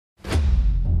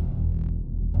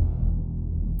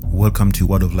Welcome to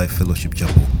Word of Life Fellowship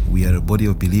Chapel. We are a body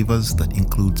of believers that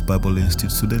includes Bible Institute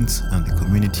students and the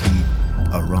community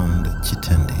around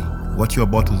Chitende. What you're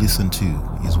about to listen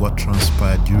to is what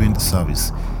transpired during the service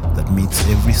that meets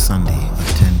every Sunday at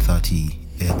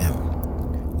 10:30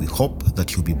 a.m. We hope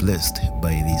that you'll be blessed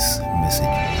by this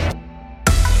message.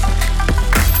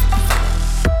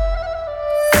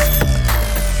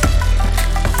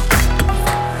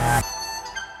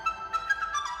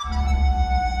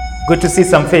 Good to see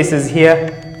some faces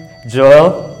here.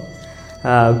 Joel,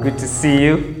 good to see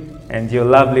you and your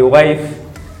lovely wife,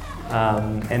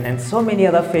 and so many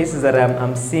other faces that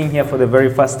I'm seeing here for the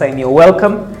very first time. You're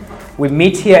welcome. We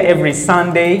meet here every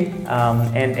Sunday,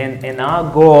 and our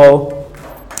goal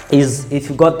is, if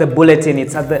you got the bulletin,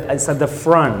 it's at the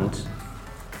front.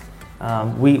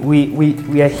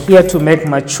 We are here to make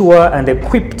mature and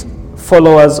equipped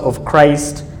followers of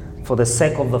Christ for the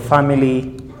sake of the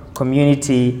family,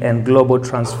 community, and global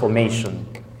transformation.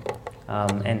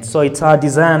 And so it's our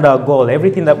desire and our goal.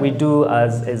 Everything that we do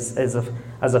as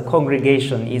a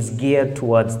congregation is geared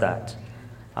towards that.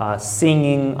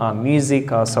 Singing, our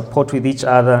music, our support with each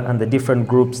other, and the different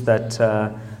groups that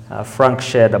Frank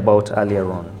shared about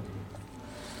earlier on.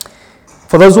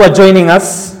 For those who are joining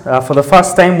us for the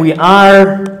first time,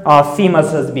 our theme,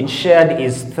 as has been shared,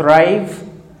 is Thrive.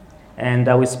 And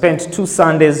we spent 2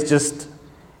 Sundays just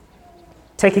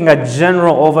taking a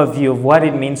general overview of what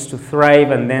it means to thrive,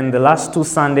 and then the last 2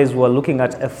 Sundays we're looking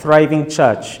at a thriving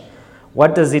church.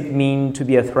 What does it mean to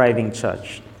be a thriving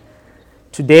church?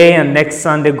 Today and next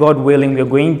Sunday, God willing, we're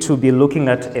going to be looking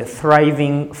at a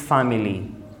thriving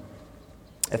family.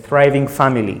 A thriving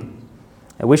family.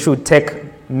 I wish we would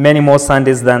take many more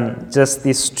Sundays than just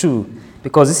these 2,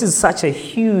 because this is such a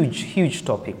huge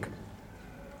topic.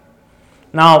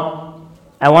 Now,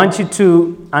 I want you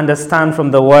to understand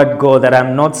from the word go that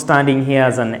I'm not standing here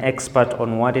as an expert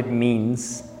on what it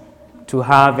means to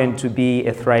have and to be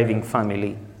a thriving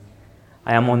family.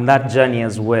 I am on that journey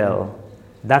as well.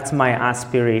 That's my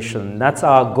aspiration. That's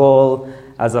our goal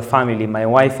as a family, my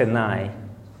wife and I,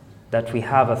 that we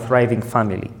have a thriving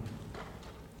family.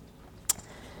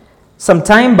 Some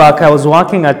time back, I was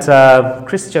working at a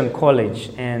Christian college,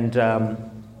 and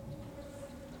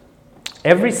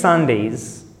every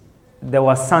Sundays, there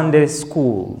were Sunday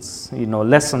schools,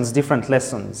 lessons, different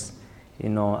lessons,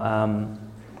 and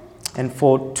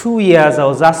for 2 years I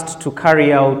was asked to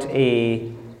carry out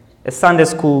a Sunday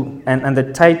school, and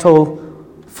the title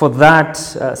for that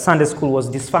Sunday school was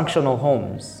Dysfunctional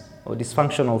Homes or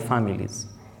Dysfunctional Families.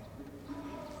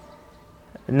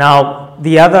 Now,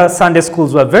 the other Sunday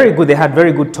schools were very good. They had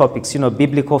very good topics,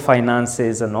 biblical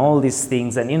finances and all these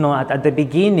things. And, at the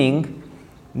beginning,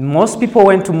 most people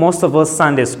went to most of those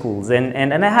Sunday schools, and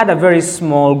I had a very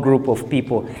small group of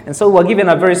people. And so we were given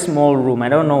a very small room. I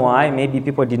don't know why. Maybe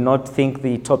people did not think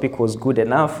the topic was good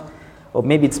enough, or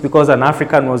maybe it's because an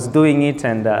African was doing it,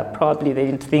 and probably they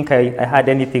didn't think I had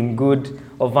anything good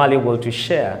or valuable to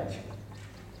share.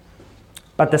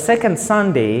 But the second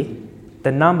Sunday,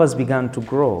 the numbers began to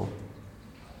grow.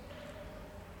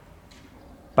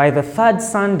 By the third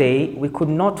Sunday, we could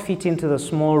not fit into the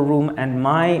small room, and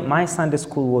my Sunday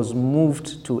school was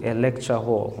moved to a lecture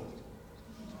hall.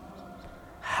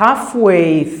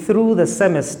 Halfway through the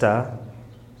semester,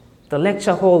 the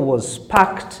lecture hall was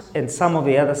packed, and some of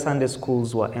the other Sunday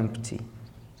schools were empty.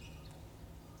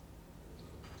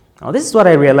 Now, this is what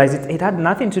I realized. It had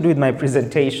nothing to do with my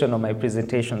presentation or my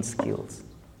presentation skills.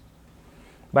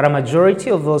 But a majority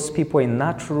of those people in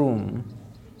that room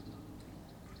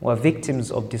were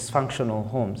victims of dysfunctional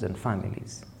homes and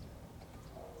families.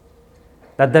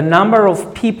 That the number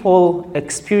of people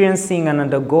experiencing and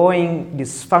undergoing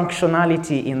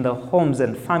dysfunctionality in the homes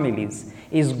and families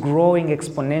is growing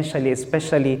exponentially,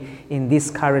 especially in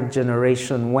this current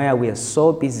generation where we are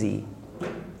so busy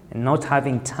and not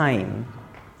having time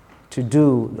to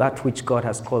do that which God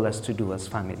has called us to do as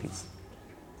families.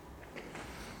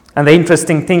 And the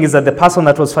interesting thing is that the person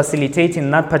that was facilitating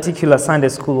that particular Sunday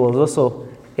school was also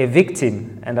a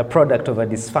victim and a product of a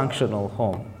dysfunctional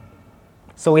home.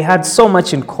 So we had so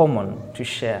much in common to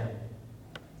share.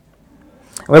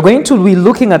 We're going to be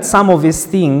looking at some of these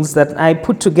things that I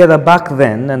put together back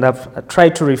then, and I've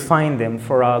tried to refine them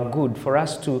for our good, for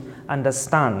us to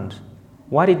understand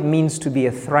what it means to be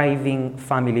a thriving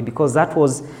family, because that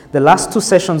was the last 2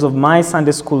 sessions of my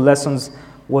Sunday school lessons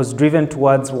was driven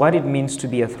towards what it means to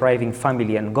be a thriving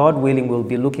family, and God willing, we'll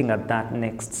be looking at that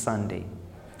next Sunday.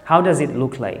 How does it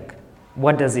look like?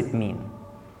 What does it mean?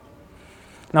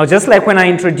 Now, just like when I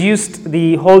introduced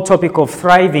the whole topic of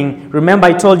thriving, remember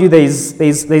I told you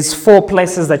there's 4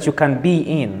 places that you can be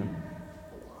in.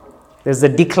 There's the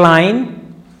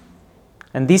decline,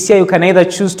 And this year you can either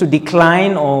choose to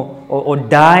decline or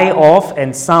die off,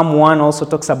 and Psalm 1 also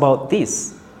talks about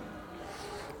this.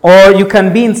 Or you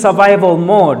can be in survival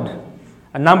mode.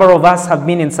 A number of us have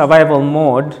been in survival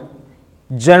mode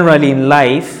generally in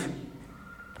life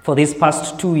for these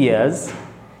past 2 years.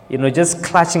 Just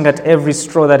clutching at every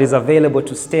straw that is available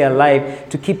to stay alive,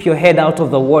 to keep your head out of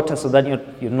the water so that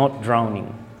you're not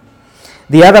drowning.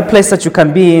 The other place that you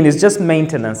can be in is just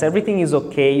maintenance. Everything is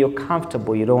okay, you're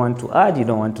comfortable. You don't want to add, you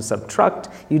don't want to subtract,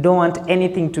 you don't want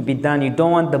anything to be done, you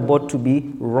don't want the boat to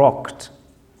be rocked.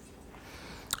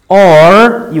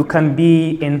 Or you can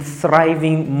be in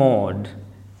thriving mode.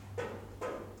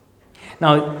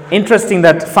 Now, interesting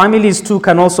that families too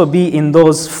can also be in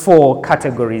those 4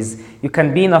 categories. You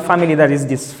can be in a family that is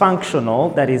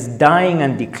dysfunctional, that is dying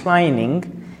and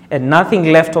declining, and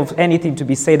nothing left of anything to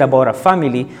be said about a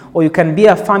family. Or you can be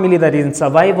a family that is in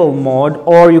survival mode,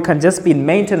 or you can just be in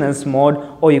maintenance mode,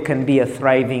 or you can be a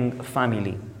thriving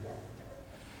family.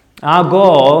 Our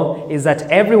goal is that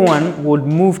everyone would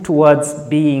move towards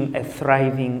being a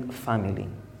thriving family.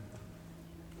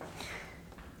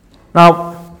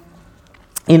 Now,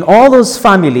 in all those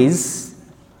families,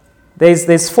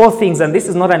 there's 4 things, and this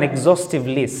is not an exhaustive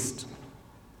list.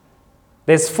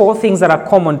 There's 4 things that are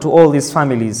common to all these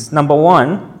families. Number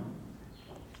 1,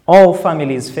 all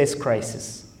families face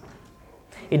crisis.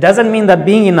 It doesn't mean that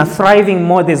being in a thriving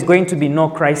mode, there's going to be no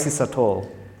crisis at all.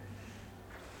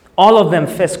 All of them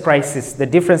face crisis. The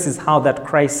difference is how that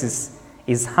crisis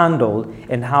is handled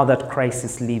and how that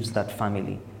crisis leaves that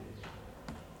family.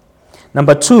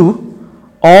 Number 2,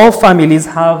 all families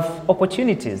have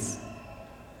opportunities.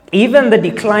 Even the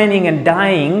declining and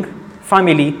dying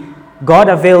family, God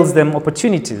avails them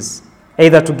opportunities,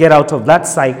 either to get out of that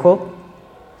cycle,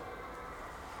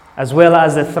 as well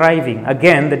as the thriving.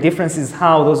 Again, the difference is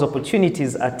how those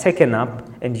opportunities are taken up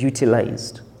and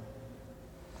utilized.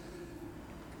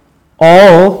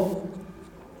 All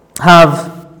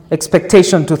have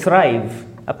expectation to thrive,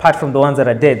 apart from the ones that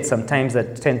are dead, sometimes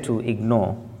that tend to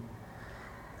ignore.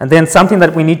 And then something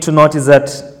that we need to note is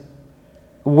that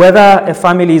whether a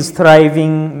family is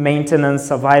thriving, maintenance,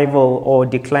 survival, or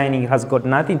declining has got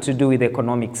nothing to do with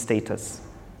economic status.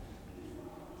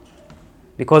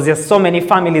 Because there's so many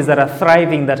families that are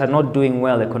thriving that are not doing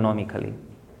well economically.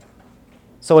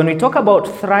 So when we talk about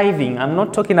thriving, I'm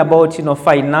not talking about,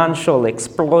 financial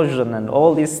explosion and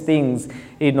all these things,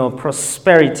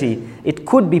 prosperity. It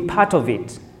could be part of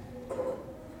it.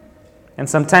 And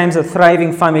sometimes a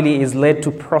thriving family is led to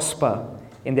prosper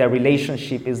in their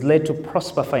relationship, is led to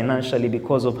prosper financially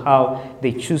because of how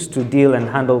they choose to deal and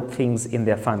handle things in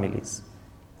their families.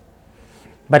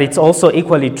 But it's also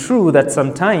equally true that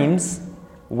sometimes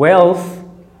wealth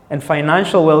and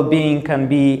financial well-being can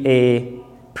be a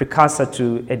precursor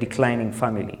to a declining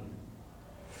family.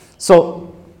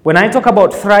 So when I talk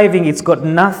about thriving, it's got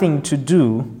nothing to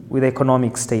do with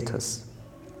economic status.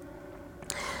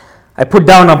 I put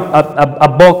down a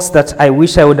box that I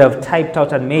wish I would have typed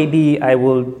out, and maybe I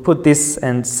will put this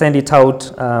and send it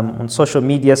out on social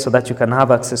media so that you can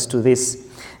have access to this.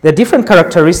 There are different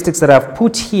characteristics that I've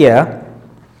put here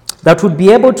that would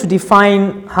be able to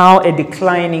define how a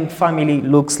declining family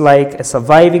looks like, a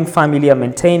surviving family, a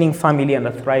maintaining family, and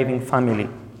a thriving family.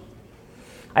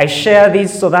 I share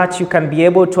this so that you can be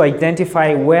able to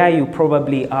identify where you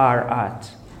probably are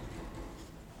at.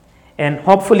 And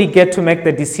hopefully get to make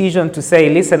the decision to say,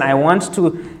 listen, I want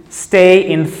to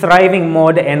stay in thriving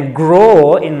mode and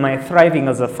grow in my thriving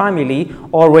as a family.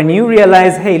 Or when you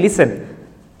realize, hey, listen,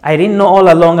 I didn't know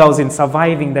all along I was in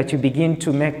surviving, that you begin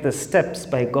to make the steps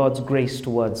by God's grace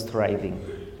towards thriving.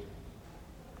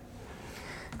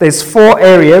 There's 5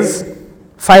 areas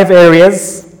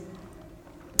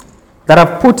that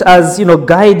I've put as,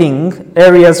 guiding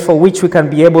areas for which we can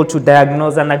be able to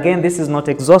diagnose. And again, this is not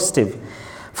exhaustive.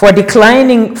 For a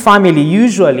declining family,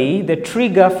 usually the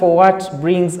trigger for what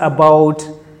brings about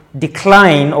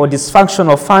decline or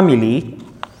dysfunctional family,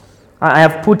 I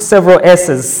have put several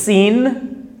S's.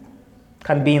 Sin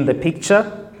can be in the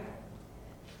picture.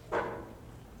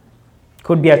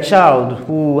 Could be a child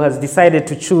who has decided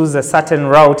to choose a certain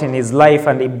route in his life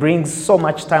and it brings so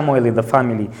much turmoil in the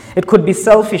family. It could be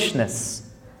selfishness.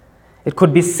 It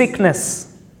could be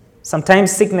sickness.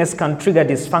 Sometimes sickness can trigger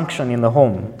dysfunction in the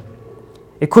home.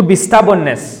 It could be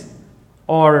stubbornness,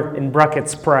 or in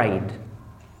brackets, pride.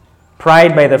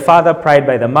 Pride by the father, pride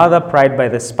by the mother, pride by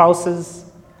the spouses.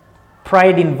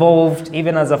 Pride involved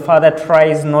even as a father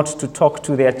tries not to talk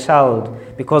to their child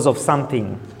because of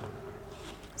something.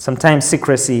 Sometimes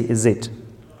secrecy is it.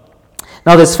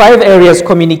 Now there's 5 areas: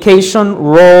 communication,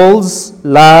 roles,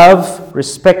 love,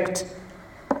 respect,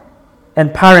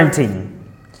 and parenting.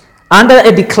 Under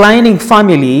a declining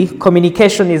family,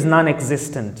 communication is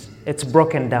non-existent. It's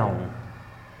broken down.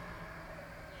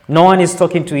 No one is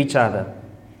talking to each other.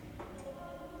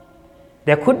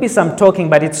 There could be some talking,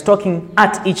 but it's talking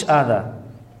at each other,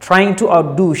 trying to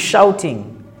outdo,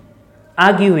 shouting,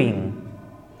 arguing.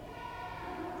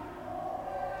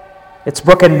 It's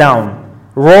broken down.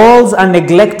 Roles are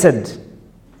neglected.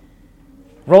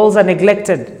 Roles are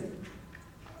neglected.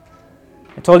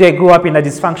 I told you I grew up in a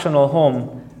dysfunctional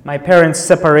home. My parents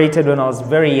separated when I was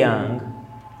very young.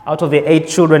 Out of the 8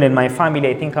 children in my family,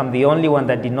 I think I'm the only one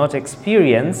that did not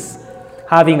experience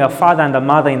having a father and a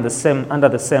mother under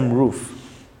the same roof.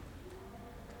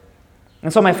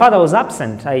 And so my father was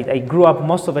absent. I grew up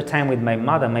most of the time with my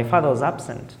mother. My father was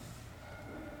absent.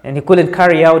 And he couldn't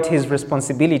carry out his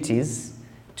responsibilities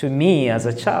to me as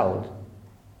a child.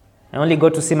 I only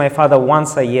got to see my father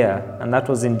once a year, and that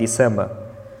was in December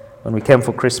when we came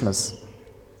for Christmas.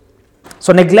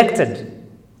 So neglected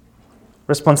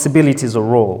responsibilities or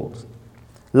roles.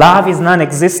 Love is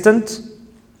non-existent.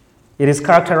 It is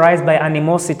characterized by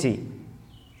animosity.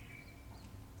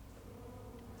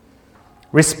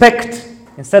 Respect,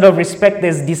 instead of respect,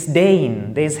 there's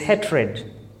disdain, there's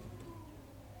hatred.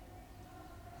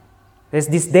 There's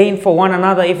disdain for one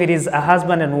another if it is a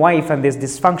husband and wife and there's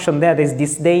dysfunction there. There's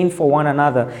disdain for one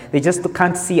another. They just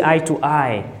can't see eye to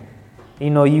eye.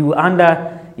 You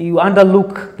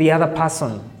underlook the other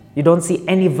person. You don't see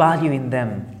any value in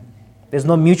them. There's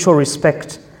no mutual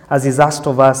respect, as is asked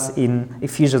of us in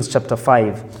Ephesians chapter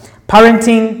 5.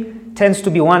 Parenting tends to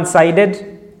be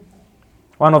one-sided.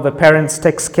 One of the parents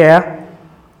takes care.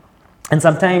 And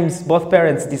sometimes both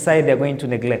parents decide they're going to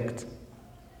neglect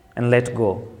and let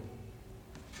go.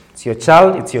 It's your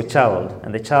child,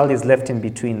 and the child is left in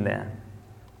between there.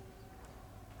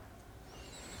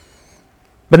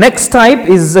 The next type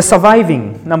is the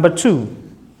surviving, number 2.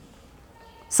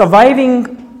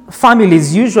 Surviving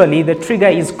families, usually the trigger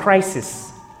is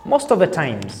crisis. Most of the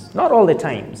times, not all the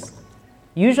times.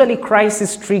 Usually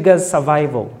crisis triggers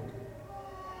survival.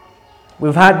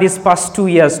 We've had these past 2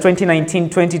 years, 2019,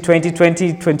 2020,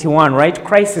 2021, right?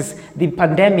 Crisis, the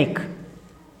pandemic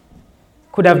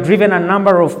could have driven a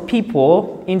number of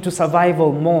people into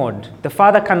survival mode. The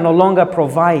father can no longer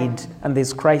provide, and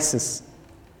there's crisis.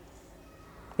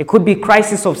 It could be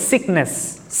crisis of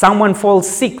sickness. Someone falls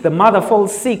sick, the mother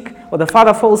falls sick, or the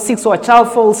father falls sick, so a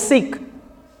child falls sick.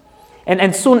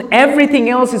 And soon everything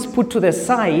else is put to the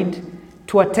side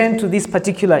to attend to this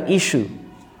particular issue.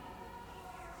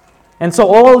 And so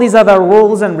all these other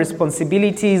roles and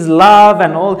responsibilities, love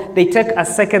and all, they take a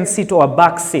second seat or a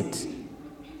back seat.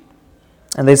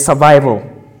 And there's survival.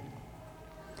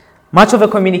 Much of the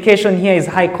communication here is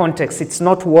high context. It's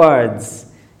not words.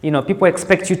 People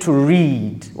expect you to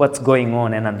read what's going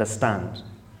on and understand.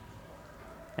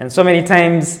 And so many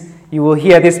times you will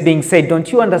hear this being said,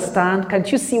 don't you understand? Can't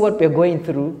you see what we're going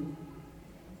through?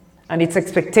 And it's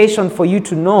expectation for you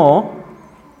to know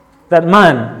that,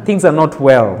 man, things are not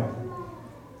well.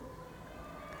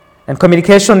 And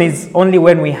communication is only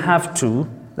when we have to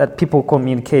that people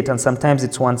communicate, and sometimes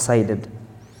it's one-sided.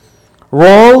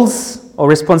 Roles or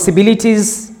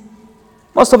responsibilities,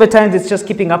 most of the time it's just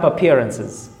keeping up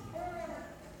appearances.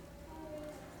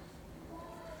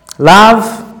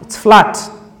 Love, it's flat.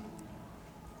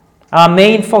 Our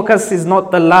main focus is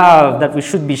not the love that we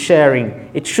should be sharing.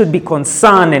 It should be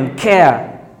concern and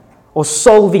care or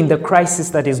solving the crisis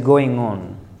that is going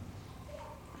on.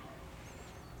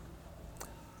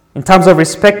 In terms of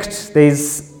respect,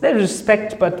 there's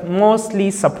respect, but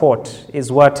mostly support is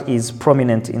what is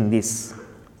prominent in this.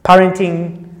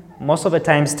 Parenting, most of the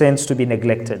times, tends to be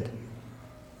neglected.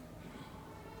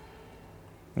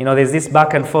 There's this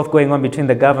back and forth going on between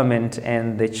the government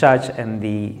and the church and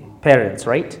the parents,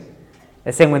 right?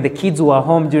 They're saying when the kids were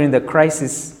home during the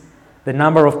crisis, the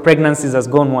number of pregnancies has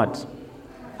gone what?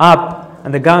 Up.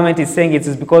 And the government is saying it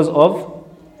is because of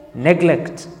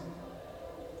neglect.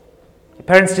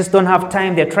 Parents just don't have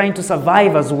time. They're trying to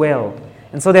survive as well.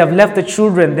 And so they have left the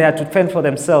children there to fend for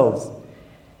themselves.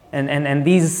 And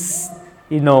these,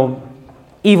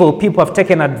 evil people have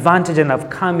taken advantage and have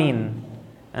come in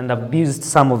and abused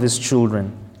some of these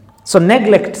children. So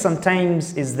neglect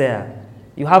sometimes is there.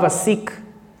 You have a sick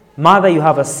mother, you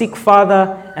have a sick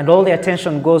father, and all the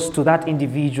attention goes to that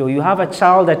individual. You have a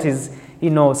child that is,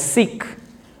 sick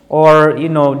or,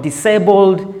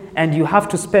 disabled, and you have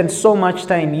to spend so much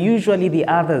time. Usually the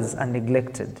others are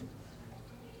neglected.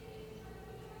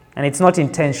 And it's not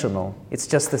intentional. It's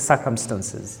just the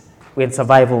circumstances. We're in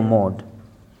survival mode.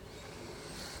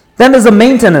 Then there's a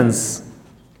maintenance.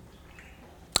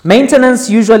 Maintenance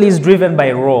usually is driven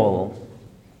by role.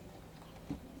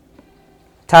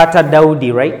 Tata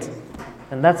Daudi, right?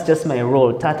 And that's just my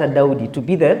role, Tata Daudi, to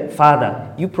be the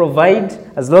father. You provide.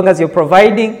 As long as you're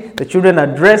providing, the children are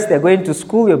dressed, they're going to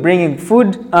school, you're bringing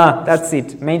food. That's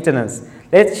it, maintenance.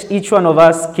 Let each one of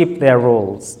us keep their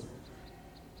roles.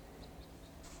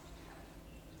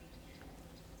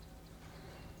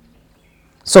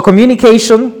 So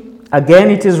communication,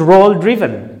 again, it is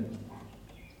role-driven.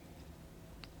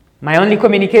 My only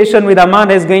communication with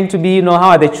Amanda is going to be, how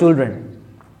are the children?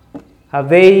 Have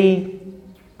they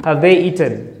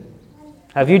eaten?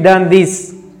 Have you done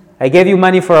this? I gave you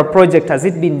money for a project. Has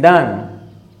it been done?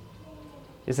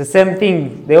 It's the same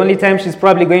thing. The only time she's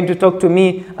probably going to talk to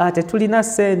me, tetulina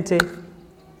sente.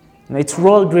 It's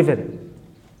role-driven.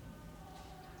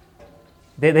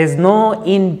 There's no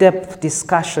in-depth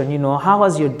discussion, how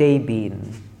has your day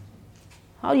been?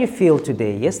 How do you feel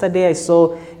today? Yesterday I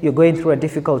saw you're going through a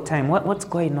difficult time. What's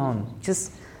going on?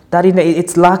 Just that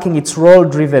it's lacking, it's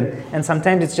role-driven, and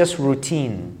sometimes it's just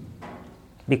routine.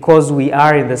 Because we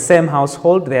are in the same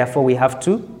household, therefore we have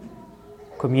to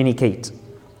communicate.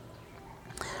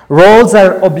 Roles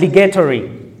are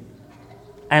obligatory.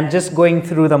 I'm just going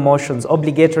through the motions.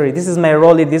 Obligatory. This is my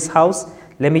role in this house.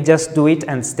 Let me just do it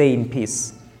and stay in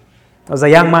peace. There was a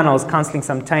young man I was counseling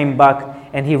some time back,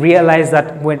 and he realized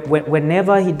that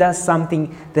whenever he does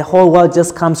something, the whole world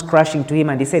just comes crashing to him.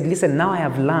 And he said, listen, now I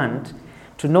have learned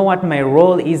to know what my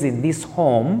role is in this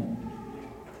home.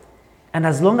 And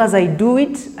as long as I do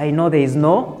it, I know there is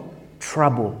no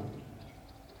trouble.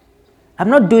 I'm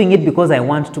not doing it because I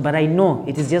want to, but I know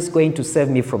it is just going to save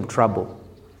me from trouble,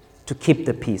 to keep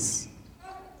the peace.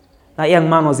 That young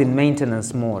man was in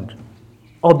maintenance mode.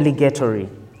 Obligatory.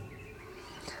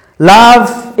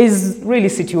 Love is really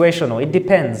situational. It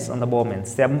depends on the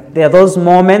moments. There are those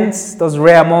moments, those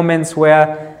rare moments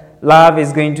where love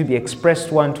is going to be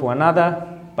expressed one to another,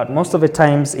 but most of the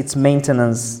times it's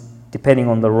maintenance depending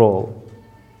on the role.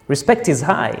 Respect is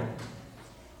high.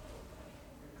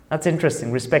 That's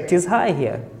interesting. Respect is high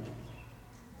here.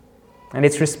 And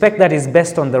it's respect that is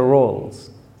based on the roles.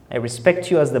 I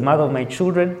respect you as the mother of my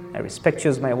children. I respect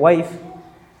you as my wife.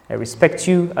 I respect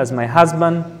you as my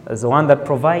husband, as the one that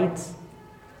provides.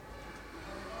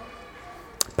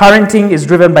 Parenting is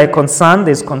driven by concern.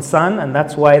 There's concern, and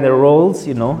that's why the roles,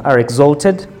 are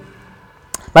exalted.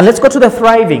 But let's go to the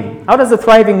thriving. How does the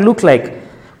thriving look like?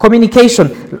 Communication.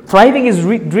 Thriving is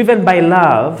driven by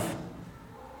love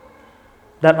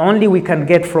that only we can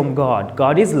get from God.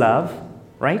 God is love,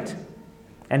 right?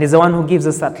 And He's the one who gives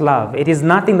us that love. It is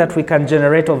nothing that we can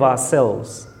generate of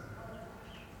ourselves.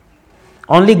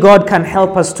 Only God can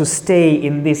help us to stay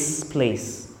in this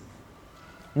place.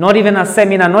 Not even a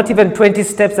seminar, not even 20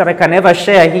 steps that I can ever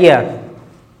share here.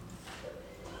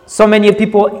 So many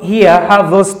people here have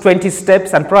those 20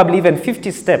 steps and probably even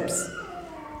 50 steps,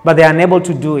 but they are unable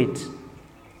to do it.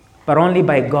 But only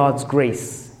by God's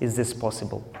grace is this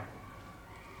possible.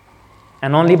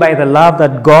 And only by the love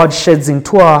that God sheds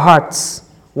into our hearts,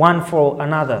 one for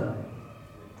another,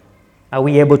 are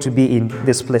we able to be in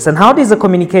this place. And how is the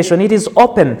communication? It is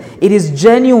open. It is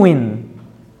genuine.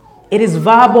 It is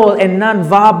verbal and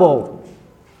non-verbal.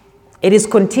 It is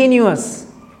continuous.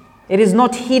 It is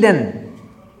not hidden.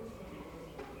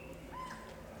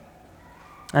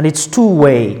 And it's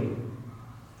two-way.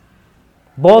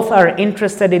 Both are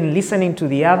interested in listening to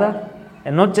the other,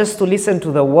 and not just to listen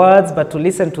to the words, but to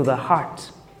listen to the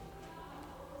heart.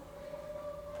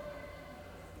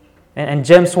 And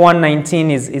James 1:19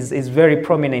 is very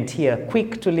prominent here.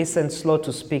 Quick to listen, slow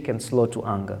to speak, and slow to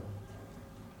anger.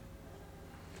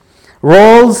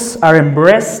 Roles are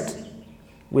embraced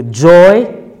with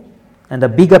joy and a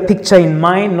bigger picture in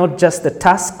mind, not just the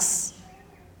tasks.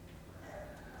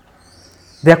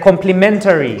 They're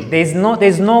complementary. There's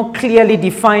no clearly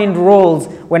defined roles.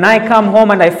 When I come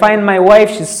home and I find my wife,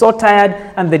 she's so tired,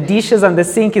 and the dishes and the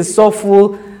sink is so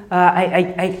full,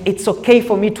 it's okay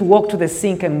for me to walk to the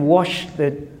sink and wash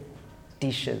the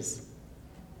dishes.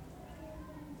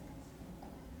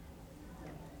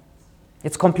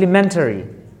 It's complementary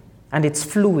and it's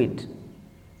fluid.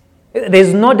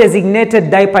 There's no designated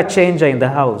diaper changer in the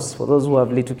house for those who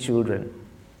have little children.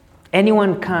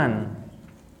 Anyone can,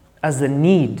 as the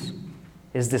need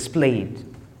is displayed.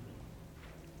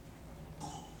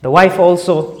 The wife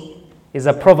also is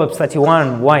a Proverbs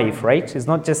 31 wife, right? She's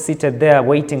not just seated there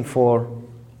waiting for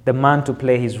the man to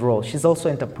play his role. She's also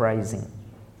enterprising.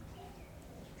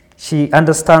 She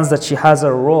understands that she has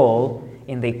a role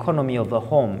in the economy of the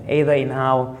home, either in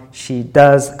how she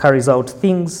carries out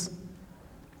things,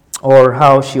 or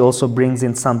how she also brings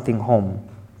in something home.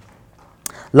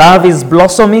 Love is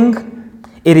blossoming,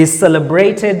 it is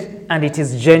celebrated, and it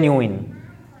is genuine.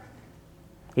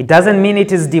 It doesn't mean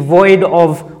it is devoid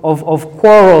of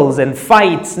quarrels and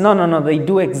fights. No, they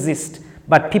do exist.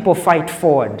 But people fight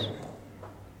forward.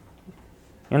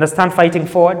 You understand fighting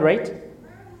forward, right?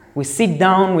 We sit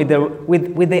down with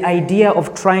the idea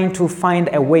of trying to find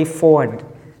a way forward.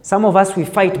 Some of us, we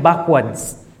fight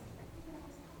backwards.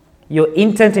 Your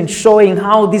intent in showing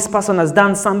how this person has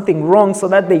done something wrong so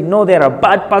that they know they're a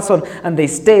bad person and they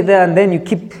stay there, and then you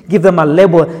give them a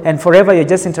label, and forever you're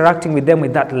just interacting with them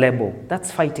with that label.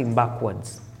 That's fighting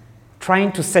backwards.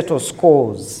 Trying to settle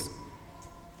scores.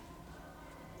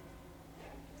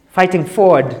 Fighting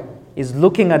forward is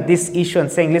looking at this issue and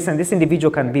saying, listen, this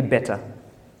individual can be better.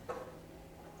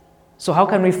 So how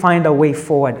can we find a way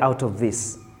forward out of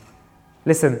this?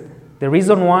 Listen, the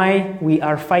reason why we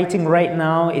are fighting right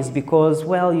now is because,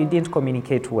 well, you didn't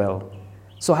communicate well.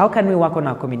 So how can we work on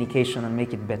our communication and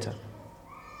make it better?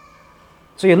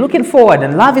 So you're looking forward,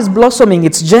 and love is blossoming.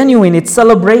 It's genuine. It's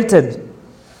celebrated.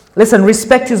 Listen,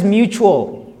 respect is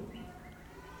mutual.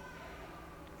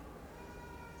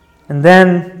 And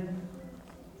then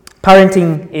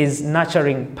parenting is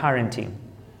nurturing parenting.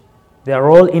 They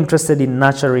are all interested in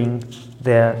nurturing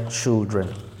their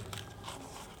children.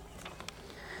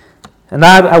 And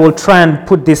I will try and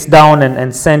put this down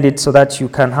and send it so that you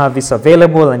can have this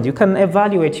available and you can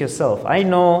evaluate yourself. I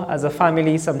know as a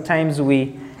family, sometimes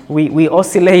we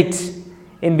oscillate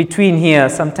in between here.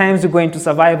 Sometimes we go into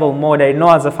survival mode. I know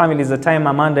as a family, the time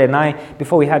Amanda and I,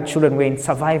 before we had children, were in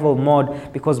survival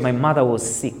mode because my mother was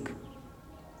sick.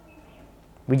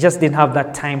 We just didn't have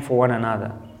that time for one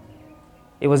another.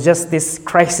 It was just this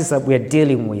crisis that we're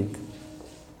dealing with.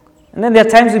 And then there are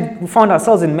times we found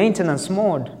ourselves in maintenance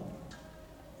mode.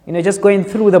 Just going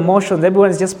through the motions.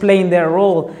 Everyone's just playing their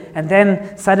role. And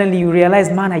then suddenly you realize,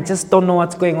 man, I just don't know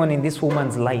what's going on in this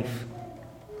woman's life.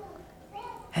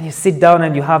 And you sit down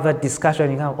and you have that discussion.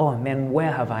 And you go, oh, man,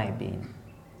 where have I been?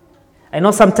 I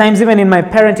know sometimes even in my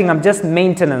parenting, I'm just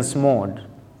maintenance mode.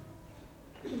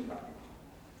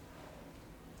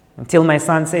 Until my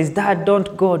son says, Dad,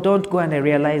 don't go. And I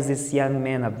realize these young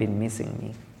men have been missing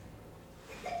me.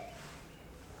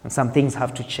 And some things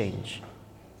have to change.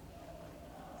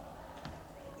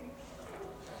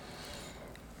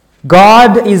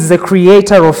 God is the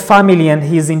creator of family, and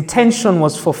his intention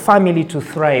was for family to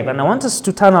thrive. And I want us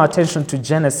to turn our attention to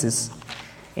Genesis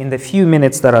in the few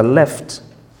minutes that are left.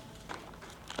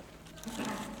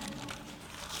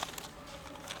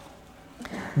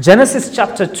 Genesis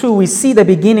chapter 2, we see the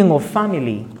beginning of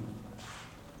family.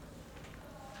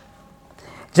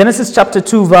 Genesis chapter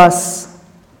 2, verse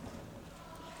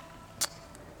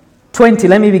 20,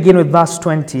 let me begin with verse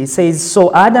 20. It says,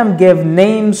 So Adam gave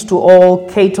names to all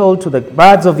cattle, to the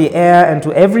birds of the air, and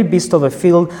to every beast of the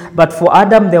field. But for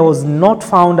Adam there was not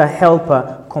found a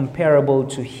helper comparable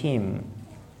to him.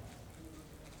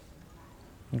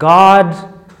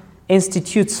 God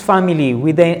institutes family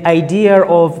with the idea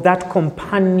of that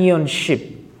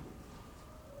companionship.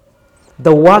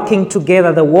 The working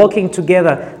together, the walking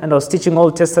together. And I was teaching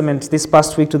Old Testament this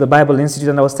past week to the Bible Institute,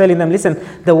 and I was telling them,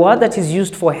 listen, the word that is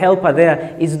used for helper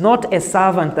there is not a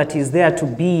servant that is there to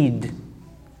bid.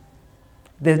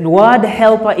 The word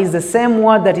helper is the same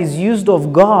word that is used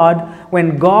of God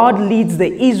when God leads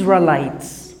the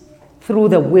Israelites through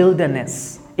the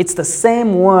wilderness. It's the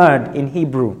same word in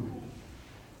Hebrew.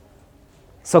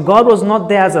 So God was not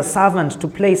there as a servant to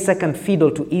play second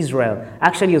fiddle to Israel.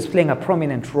 Actually, he was playing a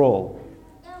prominent role.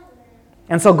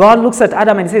 And so God looks at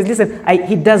Adam and says, listen,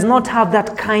 he does not have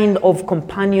that kind of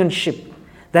companionship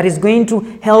that is going to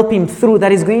help him through,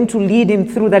 that is going to lead him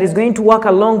through, that is going to work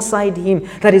alongside him,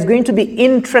 that is going to be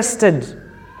interested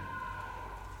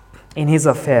in his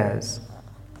affairs.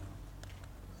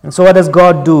 And so what does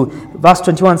God do? Verse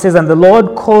 21 says, And the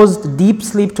Lord caused deep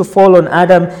sleep to fall on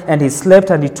Adam, and he slept,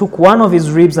 and he took one of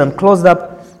his ribs and closed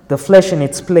up the flesh in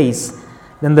its place.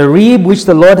 Then the rib which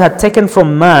the Lord had taken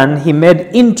from man, he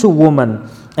made into woman,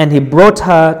 and he brought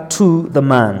her to the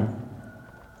man.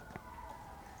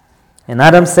 And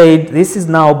Adam said, This is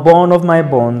now bone of my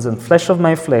bones and flesh of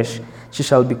my flesh. She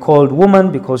shall be called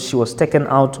woman, because she was taken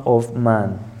out of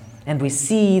man. And we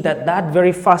see that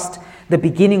very first, the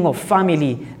beginning of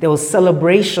family, there was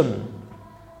celebration.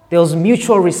 There was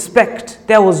mutual respect.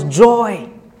 There was joy.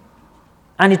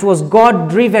 And it was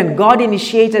God-driven. God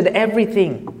initiated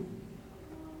everything.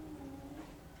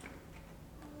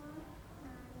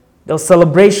 There was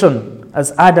celebration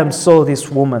as Adam saw this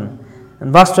woman.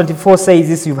 And verse 24 says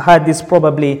this, you've heard this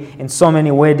probably in so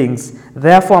many weddings.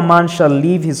 Therefore a man shall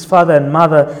leave his father and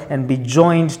mother and be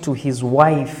joined to his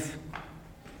wife.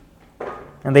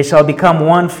 And they shall become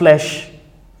one flesh.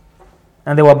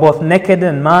 And they were both naked,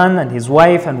 and man and his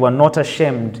wife, and were not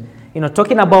ashamed.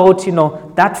 Talking about,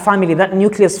 that family, that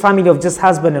nucleus family of just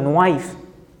husband and wife.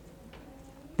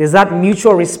 There's that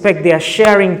mutual respect. They are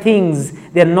sharing things.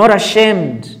 They're not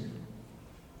ashamed.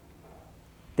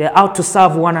 They're out to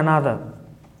serve one another.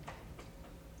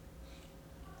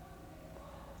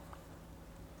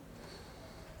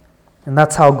 And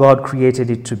that's how God created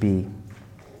it to be.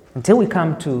 Until we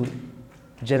come to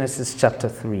Genesis chapter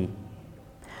 3.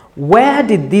 Where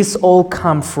did this all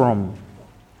come from?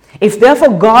 If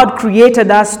therefore God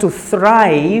created us to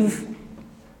thrive,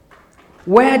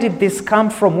 where did this come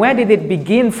from? Where did it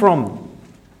begin from?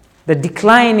 The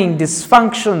declining,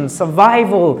 dysfunction,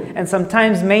 survival, and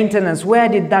sometimes maintenance, where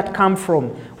did that come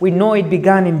from? We know it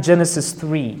began in Genesis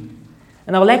 3.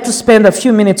 And I would like to spend a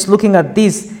few minutes looking at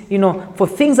this, for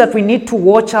things that we need to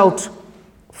watch out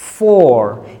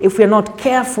for if we're not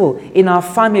careful in our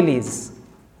families.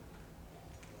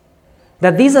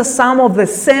 That these are some of the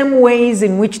same ways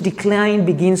in which decline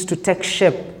begins to take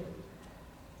shape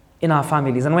in our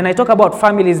families. And when I talk about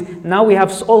families, now we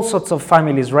have all sorts of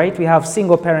families, right? We have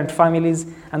single-parent families,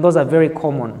 and those are very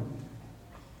common.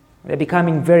 They're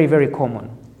becoming very, very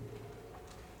common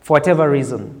for whatever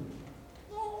reason.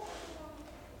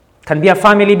 Can be a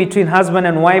family between husband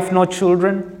and wife, no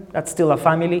children. That's still a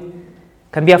family.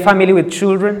 Can be a family with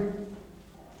children.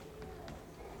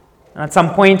 At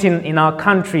some point in our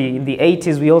country, in the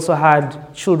 80s, we also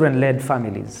had children-led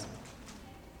families.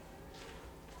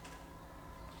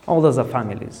 All those are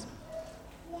families.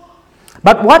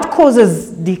 But what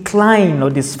causes decline or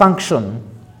dysfunction?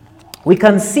 We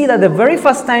can see that the very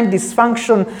first time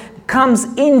dysfunction comes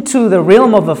into the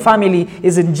realm of a family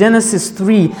is in Genesis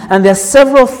 3. And there are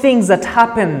several things that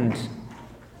happened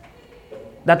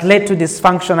that led to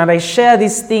dysfunction. And I share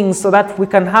these things so that we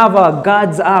can have our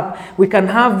guards up. We can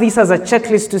have this as a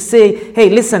checklist to say, hey,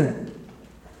 listen,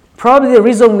 probably the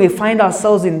reason we find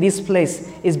ourselves in this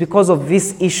place is because of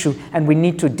this issue, and we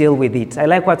need to deal with it. I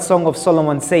like what Song of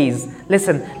Solomon says.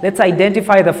 Listen, let's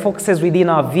identify the foxes within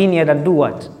our vineyard and do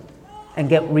what? And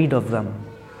get rid of them.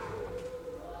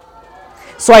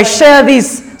 So I share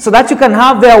this so that you can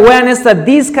have the awareness that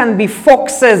these can be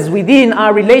foxes within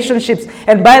our relationships.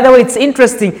 And by the way, it's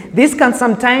interesting. This can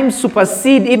sometimes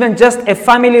supersede even just a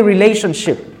family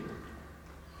relationship.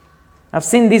 I've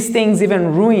seen these things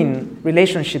even ruin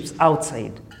relationships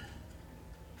outside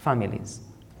families.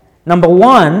 Number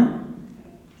one,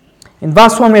 in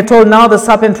verse 1 we're told, now the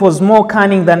serpent was more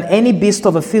cunning than any beast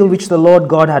of the field which the Lord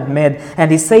God had made.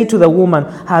 And he said to the woman,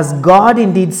 has God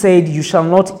indeed said, you shall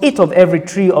not eat of every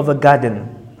tree of the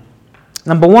garden?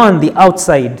 Number one, the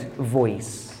outside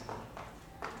voice.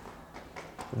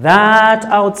 That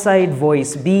outside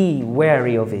voice, be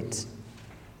wary of it.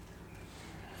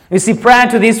 You see, prior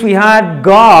to this, we had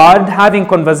God having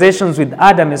conversations with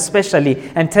Adam especially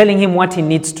and telling him what he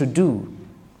needs to do.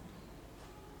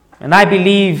 And I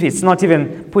believe, it's not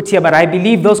even put here, but I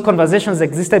believe those conversations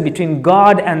existed between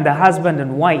God and the husband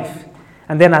and wife.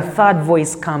 And then a third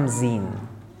voice comes in.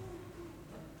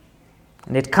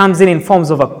 And it comes in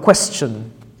forms of a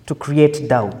question to create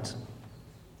doubt.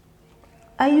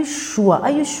 Are you sure? Are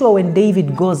you sure when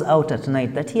David goes out at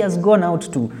night that he has gone out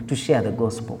to share the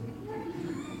gospel?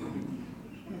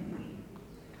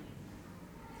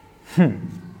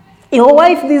 Your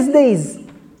wife these days,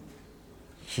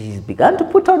 she's begun to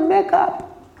put on makeup.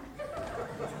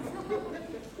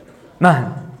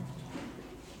 Man,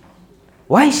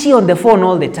 why is she on the phone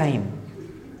all the time?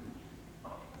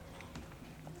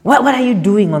 What are you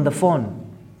doing on the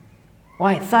phone?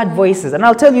 Why? Third voices. And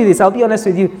I'll tell you this, I'll be honest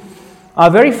with you.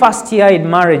 Our very first year in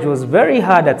marriage was very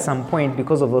hard at some point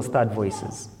because of those third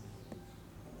voices.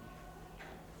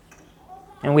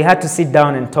 And we had to sit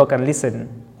down and talk and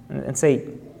listen and say,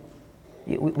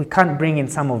 we can't bring in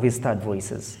some of these third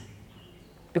voices.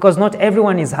 Because not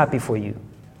everyone is happy for you.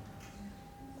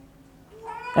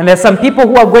 And there's some people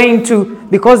who are going to,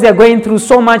 because they're going through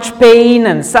so much pain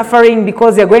and suffering,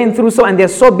 because they're going through and they're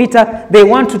so bitter, they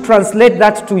want to translate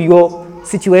that to your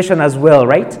situation as well,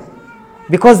 right?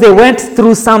 Because they went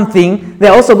through something,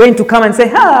 they're also going to come and say,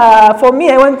 for me,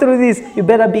 I went through this. You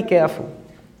better be careful.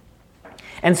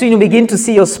 And so you begin to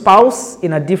see your spouse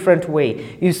in a different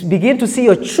way. You begin to see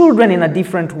your children in a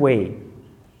different way.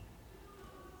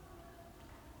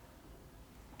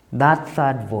 That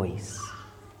third voice.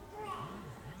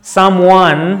 Psalm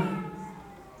 1,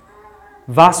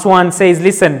 verse 1 says,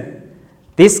 listen,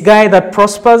 this guy that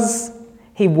prospers,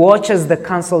 he watches the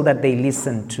counsel that they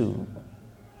listen to.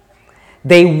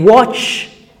 They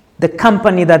watch the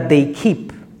company that they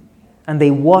keep, and they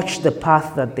watch the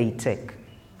path that they take.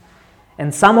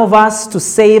 And some of us, to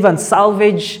save and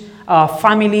salvage our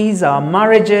families, our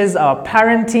marriages, our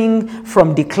parenting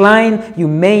from decline, you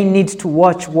may need to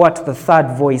watch what the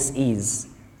third voice is.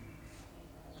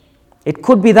 It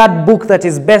could be that book that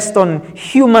is based on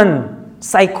human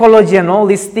psychology and all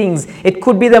these things. It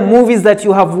could be the movies that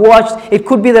you have watched. It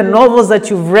could be the novels that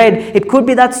you've read. It could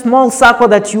be that small circle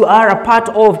that you are a part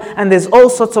of, and there's all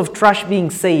sorts of trash being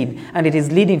said, and it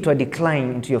is leading to a decline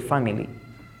into your family.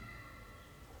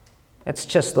 Let's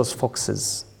chase those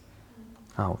foxes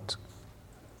out.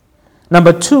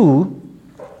 Number 2,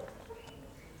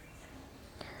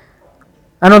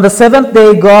 and on the seventh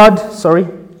day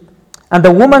and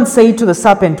the woman said to the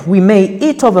serpent, we may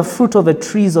eat of the fruit of the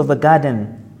trees of the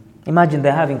garden. Imagine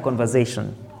they're having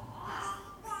conversation.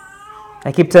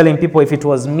 I keep telling people, if it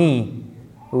was me,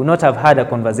 we would not have had a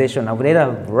conversation. I would either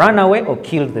have run away or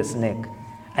killed the snake.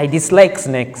 I dislike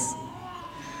snakes.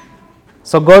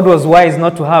 So God was wise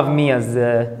not to have me as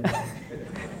the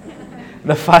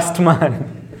first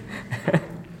man.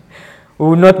 We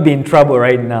would not be in trouble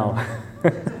right now.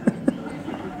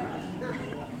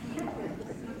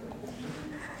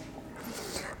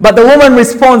 But the woman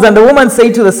responds, and the woman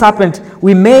said to the serpent,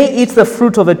 we may eat the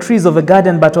fruit of the trees of the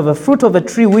garden, but of the fruit of the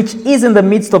tree which is in the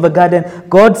midst of the garden,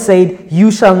 God said,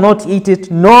 you shall not eat it,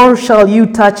 nor shall you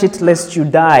touch it, lest you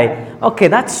die. Okay,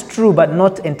 that's true, but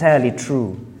not entirely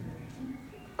true.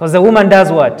 Because the woman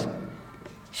does what?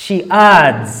 She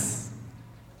adds.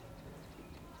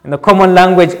 In the common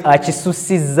language,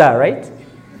 achisusiza, right?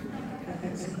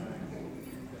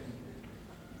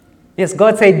 Yes,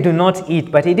 God said, do not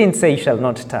eat, but he didn't say you shall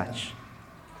not touch.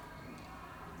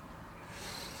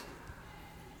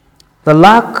 The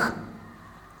lack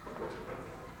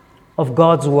of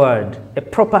God's word, a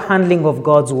proper handling of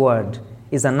God's word,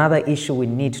 is another issue we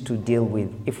need to deal with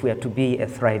if we are to be a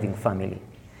thriving family.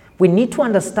 We need to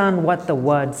understand what the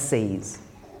word says.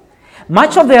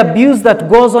 Much of the abuse that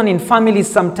goes on in families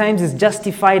sometimes is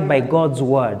justified by God's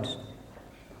word.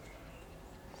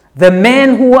 The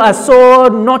men who are so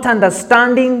not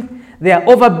understanding, they are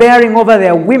overbearing over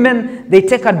their women, they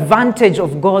take advantage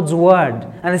of God's word.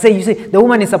 And they say, you see, the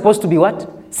woman is supposed to be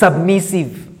what?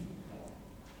 Submissive.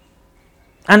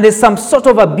 And there's some sort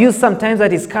of abuse sometimes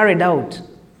that is carried out.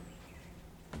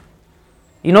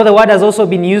 You know, the word has also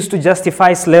been used to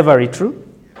justify slavery, true?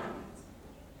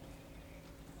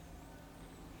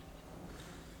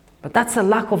 But that's a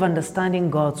lack of understanding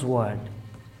God's word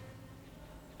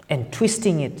and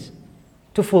twisting it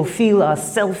to fulfill our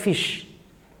selfish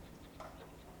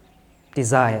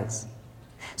desires.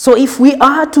 So if we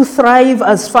are to thrive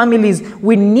as families,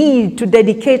 we need to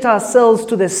dedicate ourselves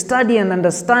to the study and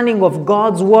understanding of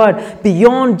God's word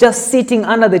beyond just sitting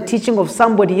under the teaching of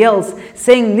somebody else,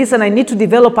 saying, listen, I need to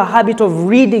develop a habit of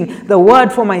reading the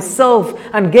word for myself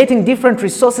and getting different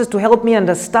resources to help me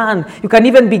understand. You can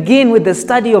even begin with the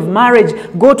study of marriage.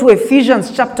 Go to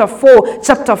Ephesians chapter 4,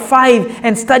 chapter 5,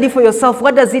 and study for yourself.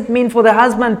 What does it mean for the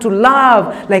husband to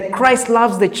love like Christ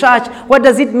loves the church? What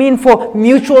does it mean for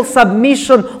mutual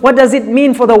submission? What does it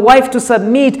mean for the wife to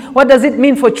submit? What does it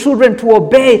mean for children to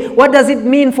obey? What does it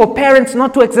mean for parents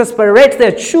not to exasperate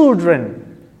their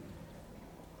children?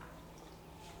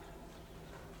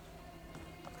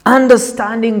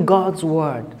 Understanding God's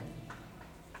word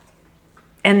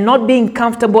and not being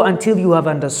comfortable until you have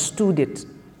understood it.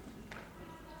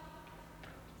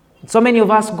 So many of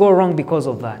us go wrong because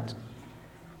of that.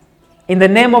 In the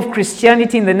name of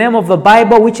Christianity, in the name of the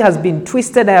Bible, which has been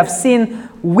twisted, I have seen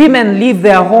women leave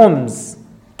their homes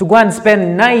to go and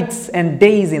spend nights and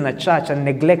days in a church and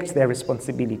neglect their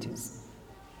responsibilities.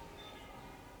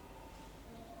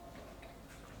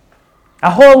 A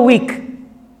whole week.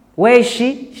 Where is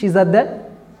she? She's at the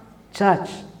church.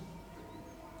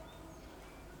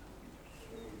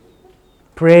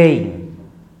 Praying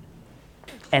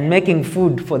and making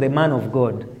food for the man of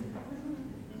God.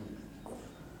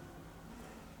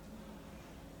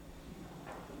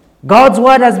 God's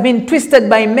word has been twisted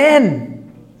by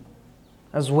men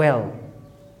as well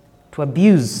to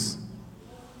abuse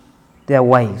their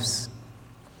wives.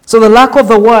 So the lack of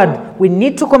the word, we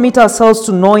need to commit ourselves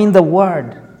to knowing the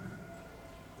word.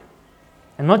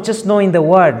 And not just knowing the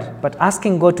word, but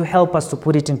asking God to help us to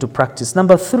put it into practice.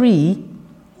 Number 3,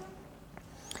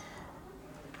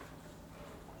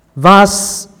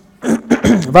 verse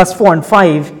 4 and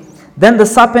 5. Then the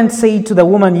serpent said to the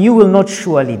woman, you will not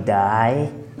surely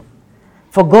die.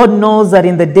 For God knows that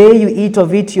in the day you eat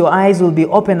of it, your eyes will be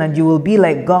open and you will be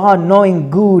like God, knowing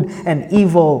good and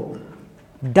evil.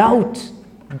 Doubt,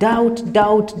 doubt,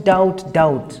 doubt, doubt,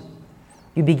 doubt.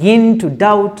 You begin to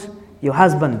doubt your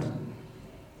husband.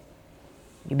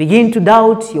 You begin to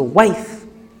doubt your wife.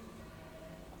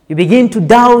 You begin to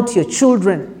doubt your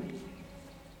children.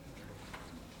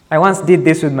 I once did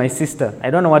this with my sister. I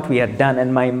don't know what we had done,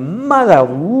 and my mother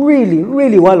really,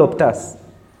 really walloped us.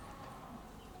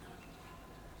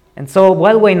 And so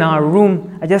while we're in our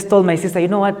room, I just told my sister, you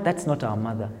know what? That's not our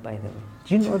mother, by the way.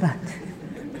 Do you know that?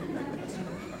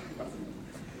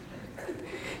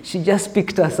 She just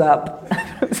picked us up.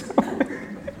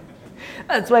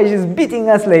 That's why she's beating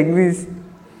us like this.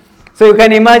 So you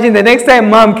can imagine the next time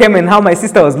mom came and how my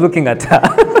sister was looking at her.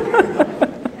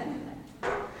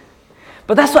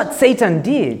 But that's what Satan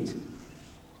did.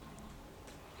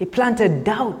 He planted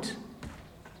doubt.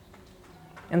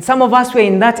 And some of us were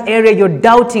in that area, you're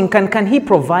doubting, can he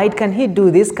provide? Can he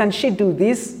do this? Can she do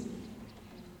this?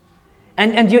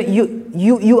 And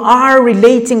you are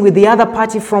relating with the other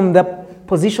party from the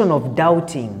position of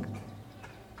doubting.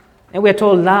 And we're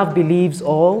told love believes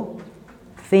all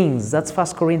things. That's 1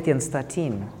 Corinthians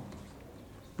 13.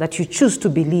 That you choose to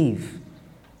believe.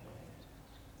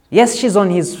 Yes, she's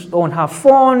on her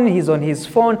phone, he's on his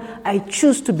phone. I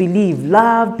choose to believe.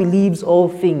 Love believes all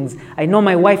things. I know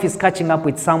my wife is catching up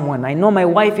with someone. I know my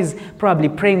wife is probably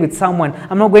praying with someone.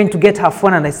 I'm not going to get her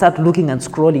phone and I start looking and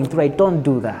scrolling through. I don't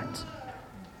do that.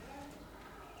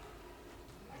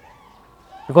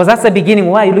 Because that's the beginning.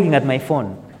 Why are you looking at my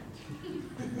phone?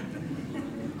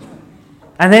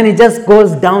 And then it just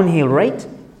goes downhill, right?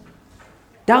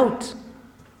 Doubt.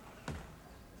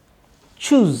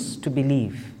 Choose to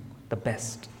believe the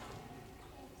best.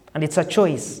 And it's a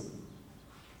choice.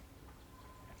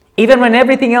 Even when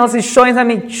everything else is showing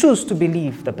something, choose to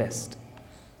believe the best.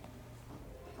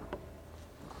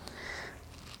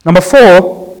 Number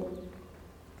 4,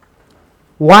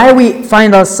 why we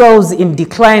find ourselves in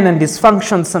decline and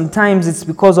dysfunction sometimes it's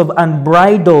because of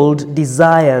unbridled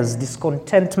desires,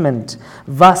 discontentment.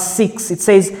 Verse 6, it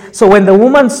says, so when the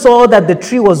woman saw that the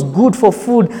tree was good for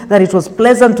food, that it was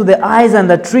pleasant to the eyes, and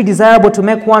the tree desirable to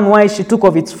make one wise, she took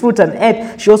of its fruit and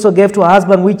ate. She also gave to her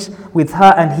husband which with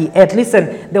her, and he ate.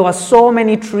 Listen, there were so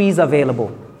many trees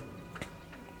available.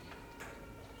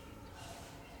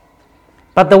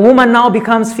 But the woman now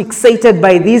becomes fixated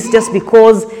by this just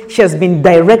because she has been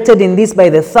directed in this by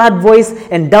the third voice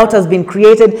and doubt has been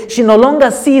created. She no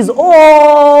longer sees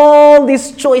all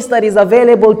this choice that is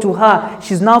available to her.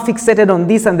 She's now fixated on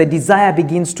this and the desire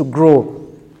begins to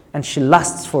grow and she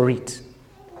lusts for it.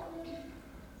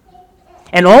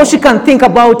 And all she can think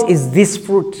about is this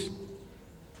fruit.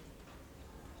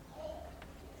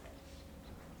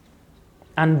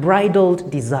 Unbridled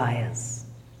desires.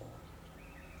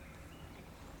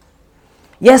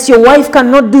 Yes, your wife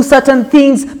cannot do certain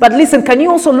things, but listen, can you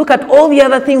also look at all the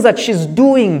other things that she's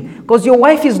doing? Because your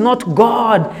wife is not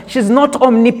God. She's not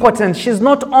omnipotent. She's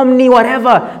not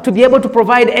whatever to be able to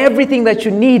provide everything that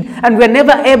you need. And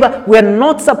we're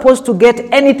not supposed to get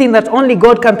anything that only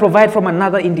God can provide from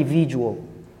another individual.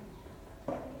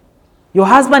 Your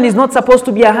husband is not supposed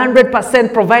to be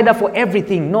 100% provider for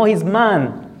everything. No, he's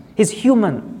man. He's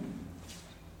human.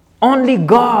 Only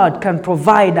God can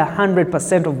provide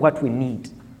 100% of what we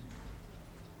need.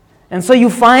 And so you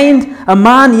find a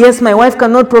man, yes, my wife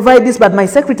cannot provide this, but my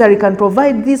secretary can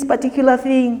provide this particular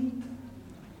thing.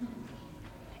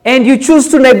 And you choose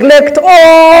to neglect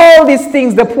all these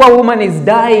things the poor woman is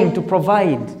dying to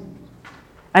provide.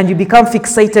 And you become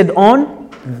fixated on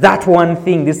that one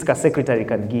thing this secretary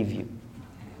can give you.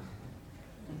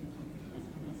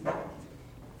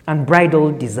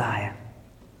 Unbridled desire.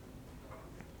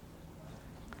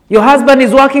 Your husband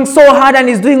is working so hard and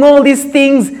is doing all these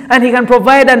things and he can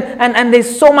provide and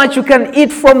there's so much you can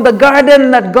eat from the garden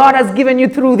that God has given you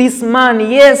through this man.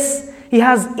 Yes, he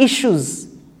has issues.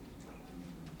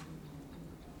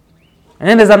 And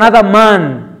then there's another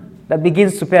man that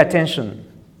begins to pay attention.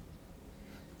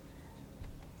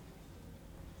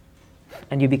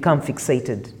 And you become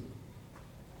fixated.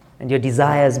 And your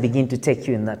desires begin to take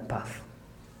you in that path.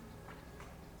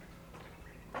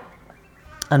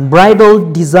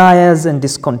 Unbridled desires and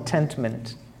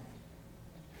discontentment.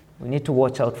 We need to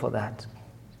watch out for that.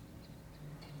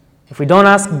 If we don't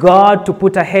ask God to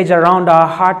put a hedge around our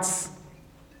hearts,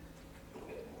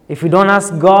 if we don't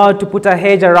ask God to put a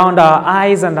hedge around our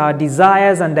eyes and our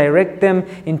desires and direct them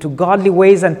into godly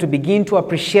ways and to begin to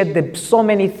appreciate the so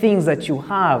many things that you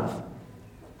have,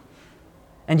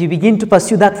 and you begin to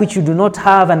pursue that which you do not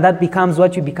have and that becomes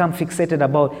what you become fixated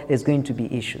about, there's going to be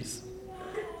issues.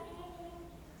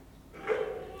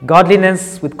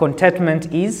 Godliness with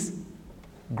contentment is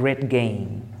great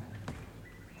gain.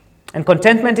 And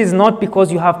contentment is not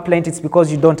because you have plenty, it's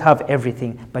because you don't have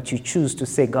everything, but you choose to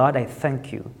say, God, I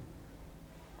thank you,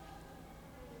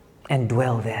 and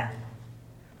dwell there.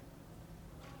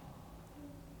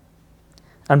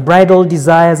 Unbridled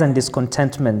desires and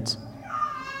discontentment.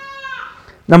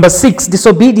 Number 6,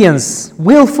 disobedience.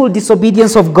 Willful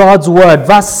disobedience of God's word.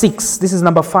 Verse 6. This is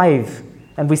number 5.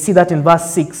 And we see that in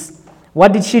verse 6.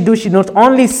 What did she do? She not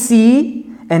only see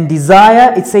and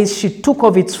desire, it says she took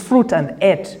of its fruit and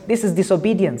ate. This is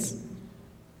disobedience.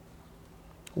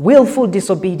 Willful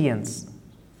disobedience.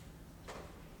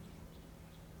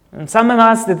 And some of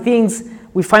us, the things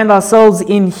we find ourselves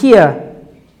in here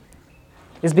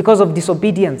is because of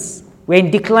disobedience. We're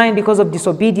in decline because of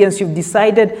disobedience. You've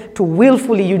decided to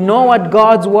willfully, you know what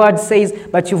God's word says,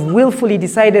 but you've willfully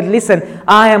decided, listen,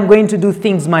 I am going to do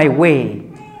things my way.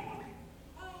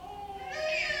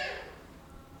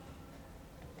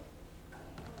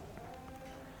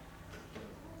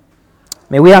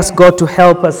 May we ask God to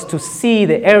help us to see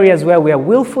the areas where we are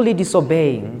willfully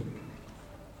disobeying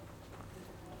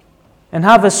and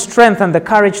have the strength and the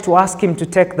courage to ask Him to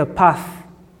take the path,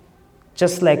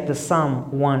 just like the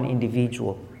Psalm 1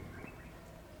 individual.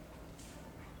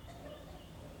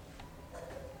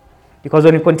 Because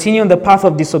when we continue on the path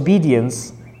of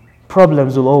disobedience,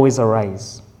 problems will always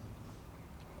arise.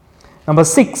 Number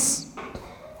 6,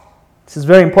 this is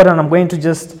very important. I'm going to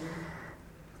just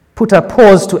put a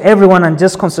pause to everyone and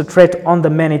just concentrate on the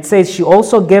men. It says she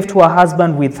also gave to her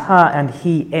husband with her and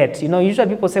he ate. You know, usually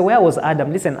people say, where was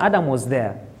Adam? Listen, Adam was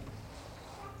there.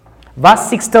 Verse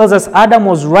 6 tells us Adam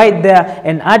was right there,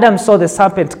 and Adam saw the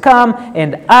serpent come,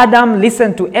 and Adam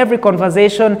listened to every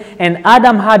conversation, and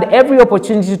Adam had every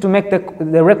opportunity to make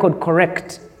the record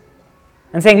correct.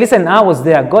 And saying, listen, I was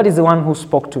there. God is the one who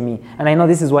spoke to me, and I know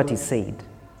this is what He said.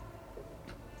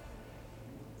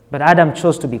 But Adam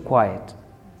chose to be quiet.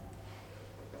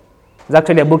 It's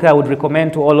actually a book I would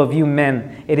recommend to all of you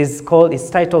men. It's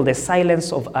titled The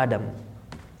Silence of Adam.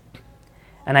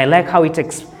 And I like how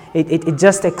it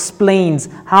just explains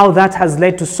how that has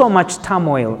led to so much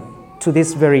turmoil to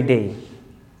this very day.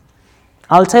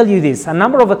 I'll tell you this, a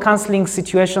number of the counseling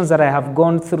situations that I have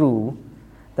gone through,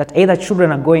 that either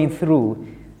children are going through,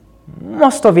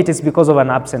 most of it is because of an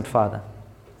absent father.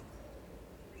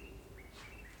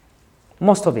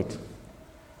 Most of it.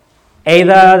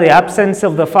 Either the absence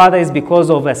of the father is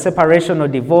because of a separation or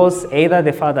divorce, either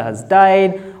the father has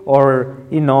died, or,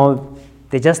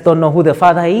 they just don't know who the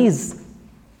father is.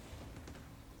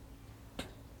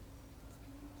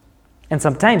 And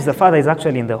sometimes the father is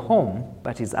actually in the home,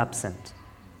 but is absent.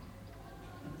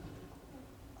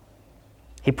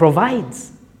 He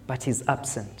provides, but he's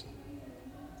absent.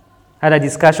 I had a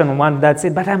discussion with one dad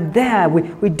said, but I'm there,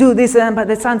 we do this, but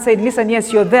the son said, listen,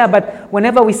 yes, you're there, but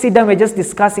whenever we sit down, we're just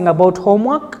discussing about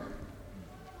homework.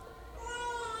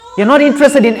 You're not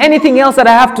interested in anything else that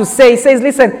I have to say. He says,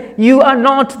 listen, you are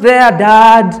not there,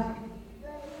 Dad.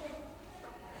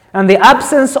 And the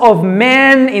absence of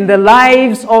men in the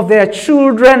lives of their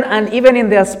children and even in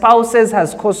their spouses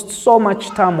has caused so much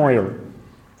turmoil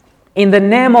in the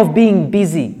name of being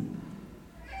busy.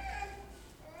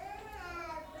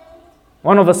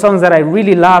 One of the songs that I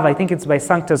really love, I think it's by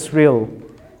Sanctus Real.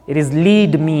 It is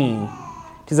Lead Me.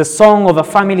 It is a song of a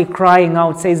family crying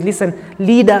out. It says, listen,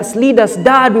 lead us,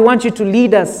 Dad, we want you to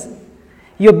lead us.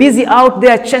 You're busy out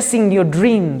there chasing your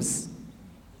dreams,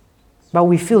 but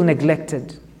we feel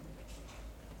neglected.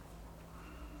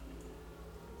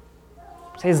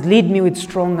 It says, lead me with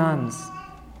strong arms.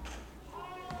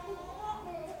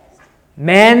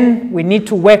 Men, we need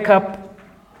to wake up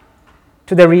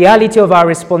to the reality of our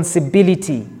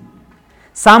responsibility.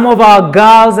 Some of our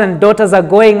girls and daughters are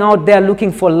going out there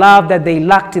looking for love that they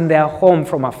lacked in their home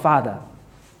from a father.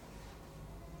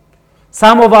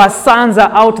 Some of our sons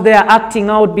are out there acting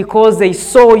out because they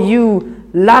saw you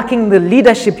lacking the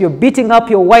leadership. You're beating up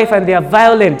your wife and they are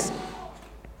violent,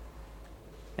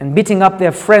 and beating up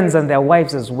their friends and their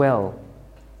wives as well.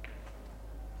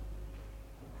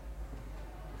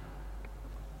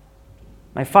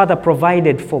 My father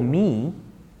provided for me,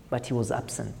 but he was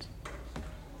absent.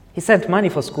 He sent money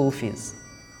for school fees,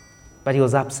 but he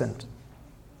was absent.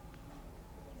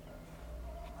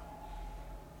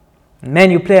 Men,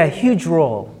 you play a huge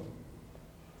role.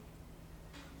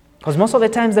 Because most of the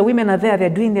times the women are there, they're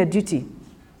doing their duty.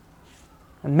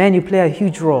 And men, you play a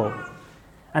huge role.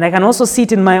 And I can also see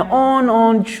it in my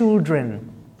own children.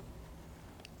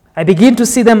 I begin to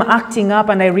see them acting up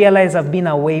and I realize I've been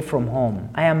away from home.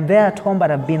 I am there at home,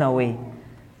 but I've been away.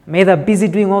 I'm either busy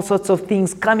doing all sorts of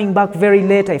things, coming back very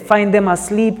late. I find them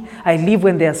asleep. I leave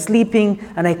when they're sleeping,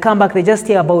 and I come back, they just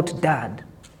hear about Dad.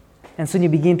 And soon you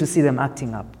begin to see them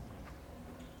acting up.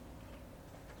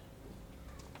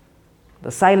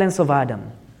 The silence of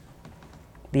Adam,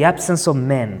 the absence of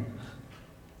men,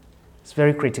 is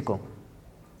very critical.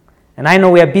 And I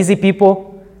know we are busy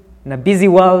people in a busy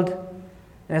world. And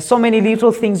there's so many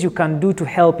little things you can do to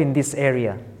help in this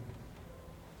area.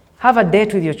 Have a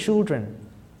date with your children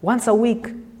once a week.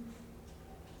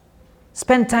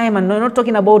 Spend time, and I'm not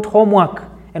talking about homework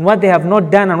and what they have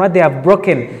not done and what they have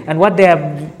broken and what they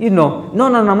have, No,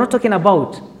 I'm not talking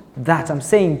about that. I'm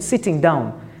saying sitting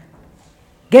down.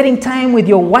 Getting time with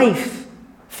your wife.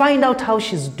 Find out how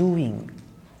she's doing.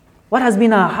 What has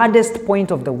been her hardest point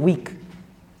of the week?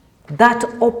 That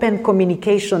open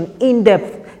communication,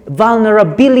 in-depth,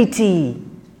 vulnerability.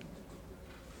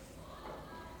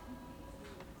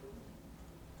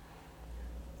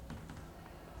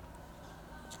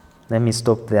 Let me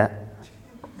stop there,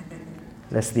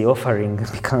 lest the offering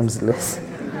becomes less.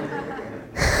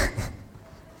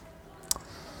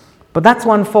 But that's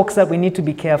one, folks, that we need to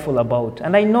be careful about.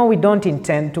 And I know we don't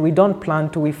intend to, we don't plan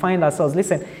to, we find ourselves,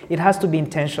 listen, it has to be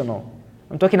intentional.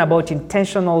 I'm talking about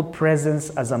intentional presence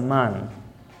as a man.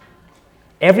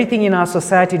 Everything in our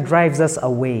society drives us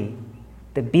away.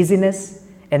 The busyness,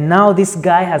 and now this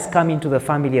guy has come into the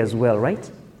family as well,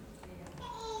 right?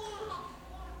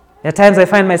 There are times I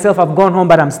find myself, I've gone home,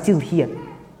 but I'm still here.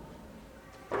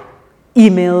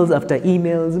 Emails after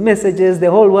emails, messages, the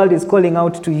whole world is calling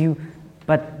out to you,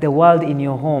 but the world in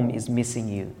your home is missing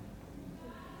you.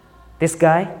 This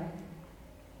guy,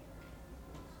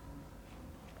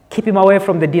 keep him away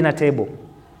from the dinner table.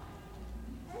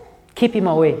 Keep him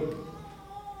away.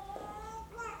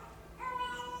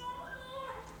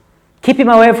 Keep him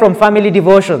away from family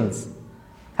devotions.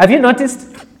 Have you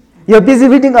noticed? You're busy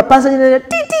reading a passage and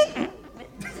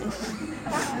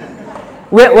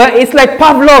where it's like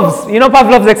Pavlov's,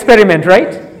 Pavlov's experiment,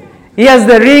 right? He has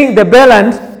the ring, the bell,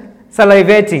 and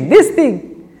salivating. This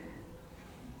thing,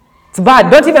 it's bad.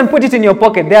 Don't even put it in your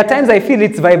pocket. There are times I feel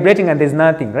it's vibrating and there's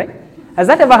nothing, right? Has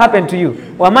that ever happened to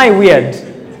you? Or am I weird?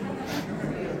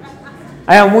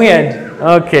 I am weird.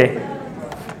 Okay.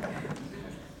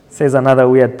 Says another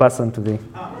weird person today.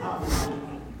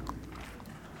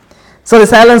 So the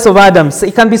silence of Adam. So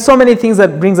it can be so many things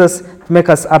that make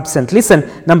us absent.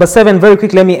 Listen, number 7, very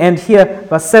quickly, let me end here.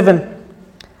 Verse 7.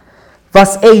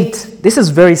 Verse 8. This is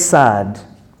very sad.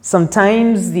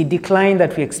 Sometimes the decline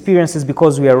that we experience is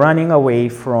because we are running away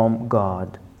from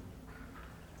God.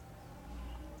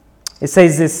 It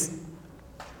says this.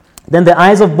 Then the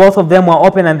eyes of both of them were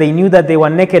open, and they knew that they were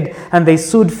naked, and they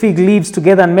sewed fig leaves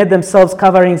together and made themselves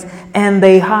coverings, and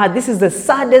they had. This is the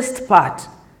saddest part.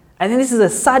 I think this is the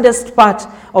saddest part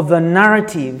of the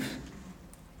narrative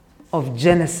of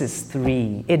Genesis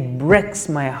 3. It breaks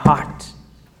my heart.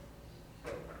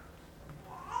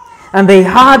 And they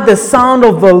heard the sound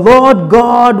of the Lord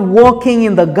God walking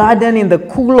in the garden in the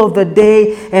cool of the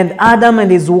day, and Adam and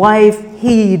his wife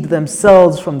hid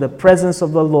themselves from the presence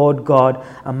of the Lord God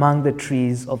among the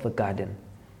trees of the garden.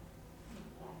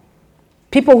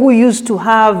 People who used to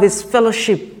have this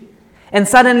fellowship, and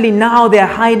suddenly now they're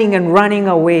hiding and running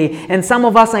away. And some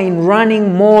of us are in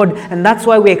running mode, and that's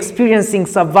why we're experiencing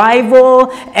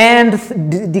survival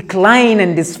and decline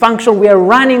and dysfunction. We are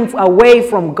running away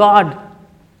from God.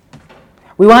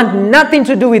 We want nothing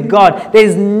to do with God. There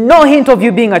is no hint of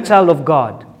you being a child of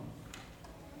God.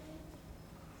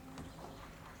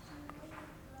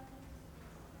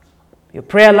 Your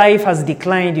prayer life has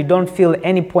declined. You don't feel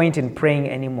any point in praying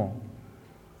anymore.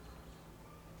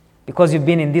 Because you've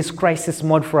been in this crisis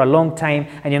mode for a long time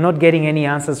and you're not getting any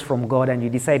answers from God, and you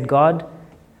decide, God,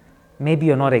 maybe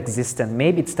you're not existent.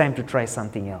 Maybe it's time to try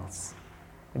something else.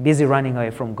 You're busy running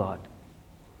away from God.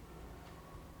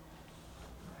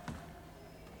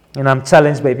 And I'm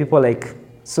challenged by people like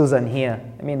Susan here.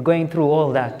 Going through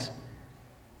all that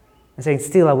and saying,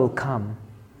 still I will come.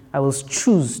 I will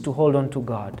choose to hold on to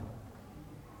God.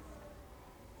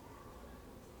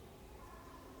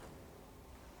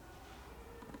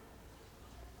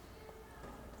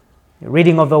 The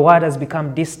reading of the word has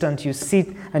become distant. You sit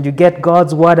and you get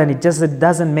God's word and it just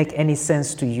doesn't make any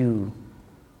sense to you.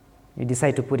 You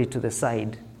decide to put it to the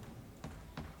side.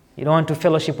 You don't want to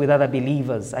fellowship with other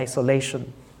believers.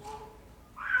 Isolation.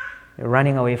 You're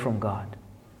running away from God.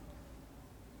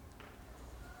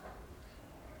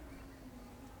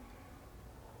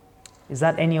 Is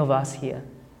that any of us here?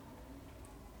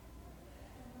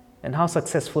 And how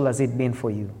successful has it been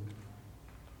for you?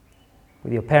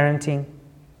 With your parenting,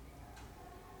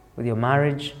 with your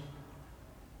marriage,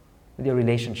 with your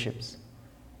relationships.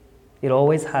 It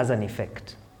always has an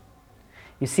effect.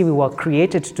 You see, we were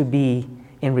created to be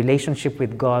in relationship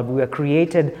with God. We were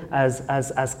created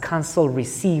as counsel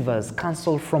receivers,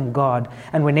 counsel from God.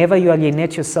 And whenever you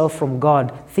alienate yourself from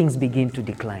God, things begin to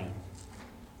decline.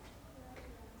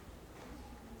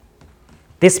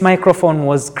 This microphone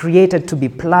was created to be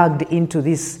plugged into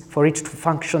this for it to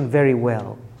function very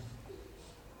well.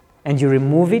 And you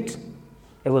remove it,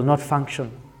 it will not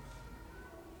function.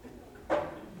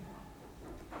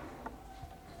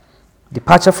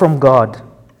 Departure from God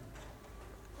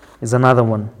is another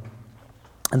one.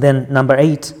 And then number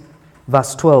 8,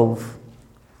 verse 12.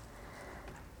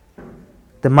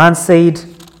 The man said,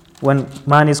 when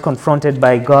man is confronted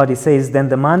by God, he says, then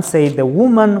the man said, the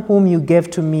woman whom you gave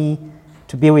to me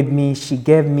to be with me, she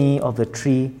gave me of the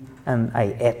tree and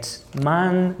I ate.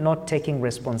 Man not taking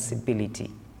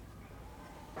responsibility.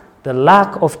 The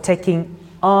lack of taking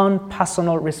on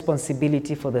personal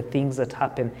responsibility for the things that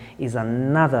happen is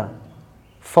another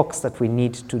fox that we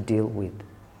need to deal with.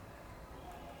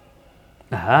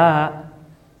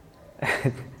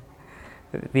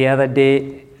 The other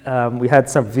day, we had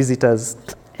some visitors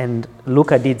and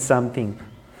Luca did something.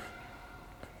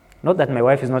 Not that my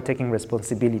wife is not taking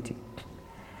responsibility.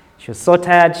 She was so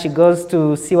tired, she goes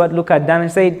to see what Luca had done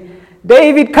and said,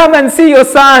 David, come and see your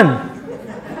son.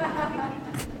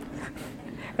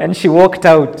 And she walked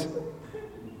out.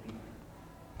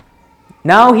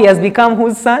 Now he has become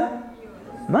whose son?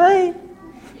 Mine.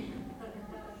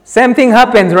 Same thing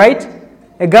happens, right?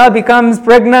 A girl becomes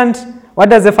pregnant. What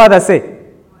does the father say?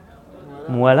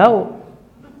 Mwalao.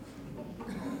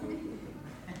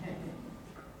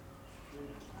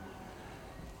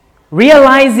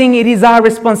 Realizing it is our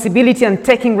responsibility and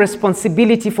taking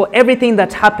responsibility for everything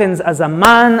that happens as a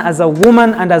man, as a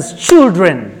woman, and as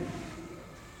children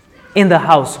in the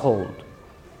household.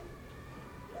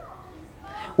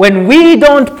 When we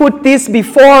don't put this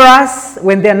before us,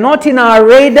 when they're not in our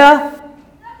radar,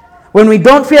 when we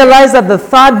don't realize that the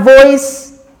third voice,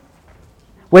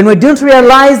 when we don't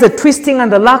realize the twisting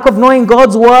and the lack of knowing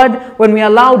God's word, when we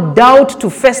allow doubt to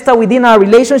fester within our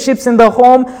relationships in the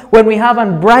home, when we have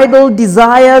unbridled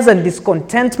desires and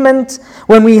discontentment,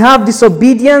 when we have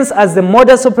disobedience as the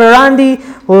modus operandi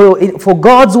for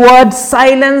God's word,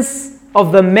 silence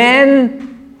of the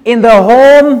men in the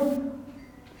home,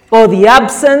 or the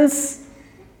absence.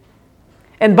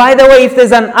 And by the way, if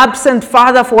there's an absent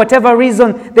father for whatever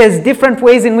reason, there's different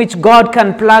ways in which God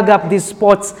can plug up these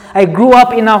spots. I grew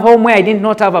up in a home where I did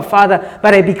not have a father,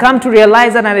 but I began to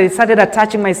realize that, and I started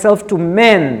attaching myself to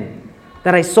men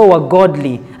that I saw were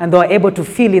godly, and they were able to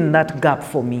fill in that gap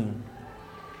for me.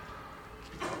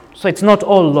 So it's not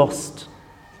all lost.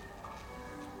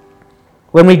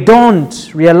 When we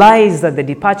don't realize that the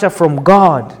departure from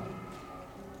God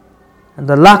and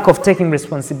the lack of taking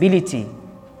responsibility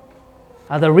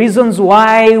are the reasons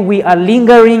why we are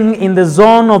lingering in the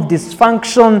zone of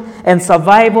dysfunction and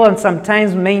survival and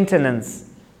sometimes maintenance,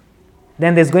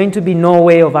 then there's going to be no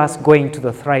way of us going to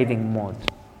the thriving mode.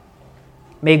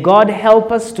 May God help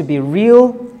us to be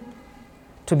real,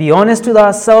 to be honest with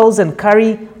ourselves and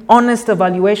carry honest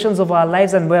evaluations of our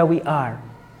lives and where we are.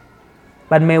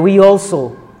 But may we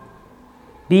also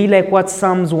be like what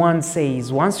Psalms 1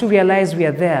 says. Once we realize we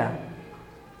are there,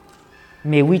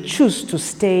 may we choose to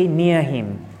stay near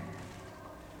Him,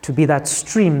 to be that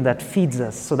stream that feeds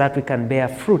us so that we can bear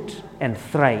fruit and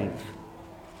thrive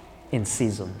in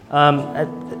season.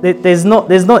 There's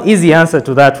no easy answer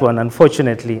to that one,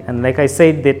 unfortunately. And like I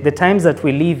said, the times that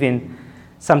we live in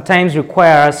sometimes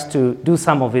require us to do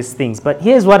some of these things. But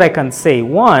here's what I can say.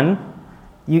 One,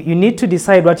 you need to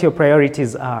decide what your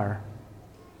priorities are.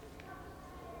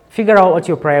 Figure out what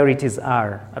your priorities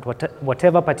are at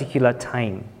whatever particular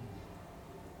time.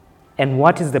 And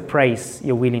what is the price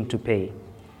you're willing to pay?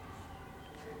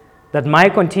 That my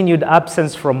continued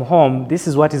absence from home, this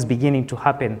is what is beginning to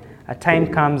happen. A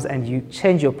time comes and you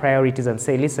change your priorities and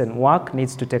say, listen, work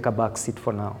needs to take a back seat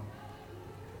for now.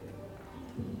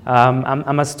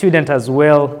 I'm a student as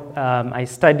well. I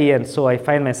study, and so I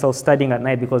find myself studying at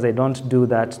night because I don't do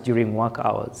that during work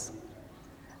hours.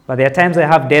 But there are times I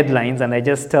have deadlines and I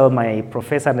just tell my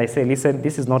professor and I say, listen,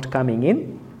 this is not coming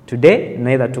in today,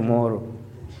 neither tomorrow.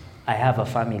 I have a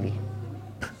family.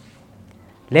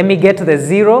 Let me get to the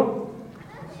 0,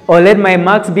 or let my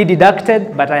marks be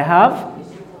deducted, but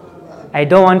I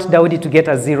don't want Daudi to get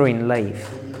a 0 in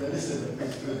life.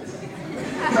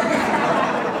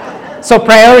 So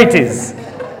priorities.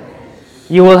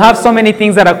 You will have so many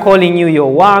things that are calling you,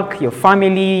 your work, your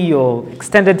family, your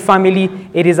extended family.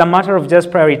 It is a matter of just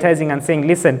prioritizing and saying,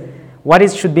 listen, what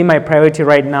should be my priority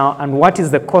right now, and what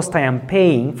is the cost I am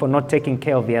paying for not taking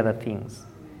care of the other things?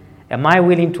 Am I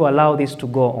willing to allow this to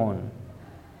go on?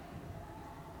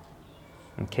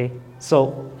 Okay?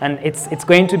 So, and it's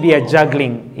going to be a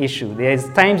juggling issue. There's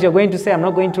times you're going to say, I'm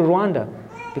not going to Rwanda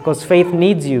because faith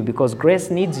needs you, because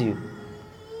grace needs you.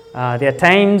 There are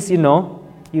times,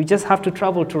 you just have to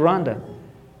travel to Rwanda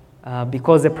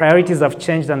because the priorities have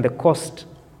changed and the cost,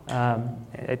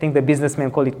 I think the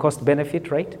businessmen call it cost benefit,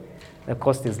 right? The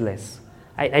cost is less.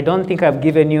 I don't think I've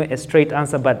given you a straight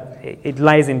answer, but it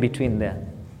lies in between there.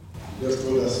 Just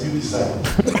told us, you decide.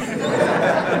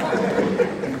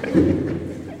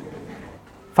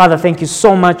 Father, thank you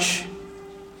so much,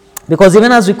 because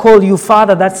even as we call you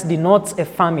Father, that denotes a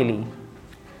family.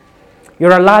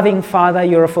 You're a loving Father,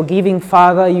 you're a forgiving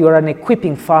Father, you're an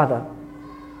equipping Father.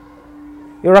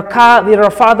 You're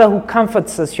a Father who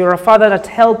comforts us, you're a Father that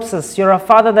helps us, you're a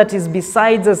Father that is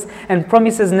beside us and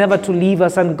promises never to leave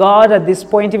us. And God, at this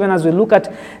point, even as we look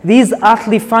at these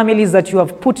earthly families that you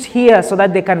have put here so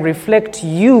that they can reflect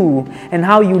you and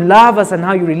how you love us and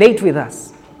how you relate with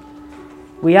us,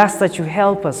 we ask that you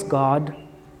help us, God.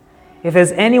 If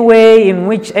there's any way in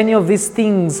which any of these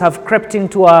things have crept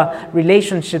into our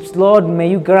relationships, Lord, may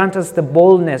you grant us the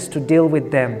boldness to deal with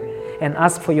them and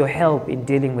ask for your help in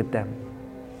dealing with them.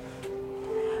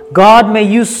 God, may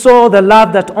you sow the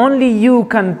love that only you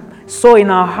can sow in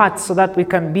our hearts so that we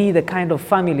can be the kind of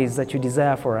families that you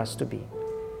desire for us to be.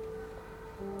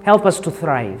 Help us to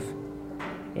thrive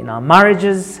in our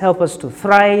marriages, help us to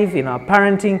thrive in our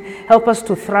parenting, help us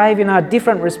to thrive in our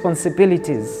different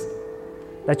responsibilities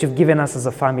that you've given us as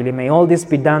a family. May all this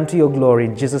be done to your glory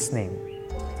in Jesus' name.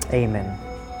 Amen.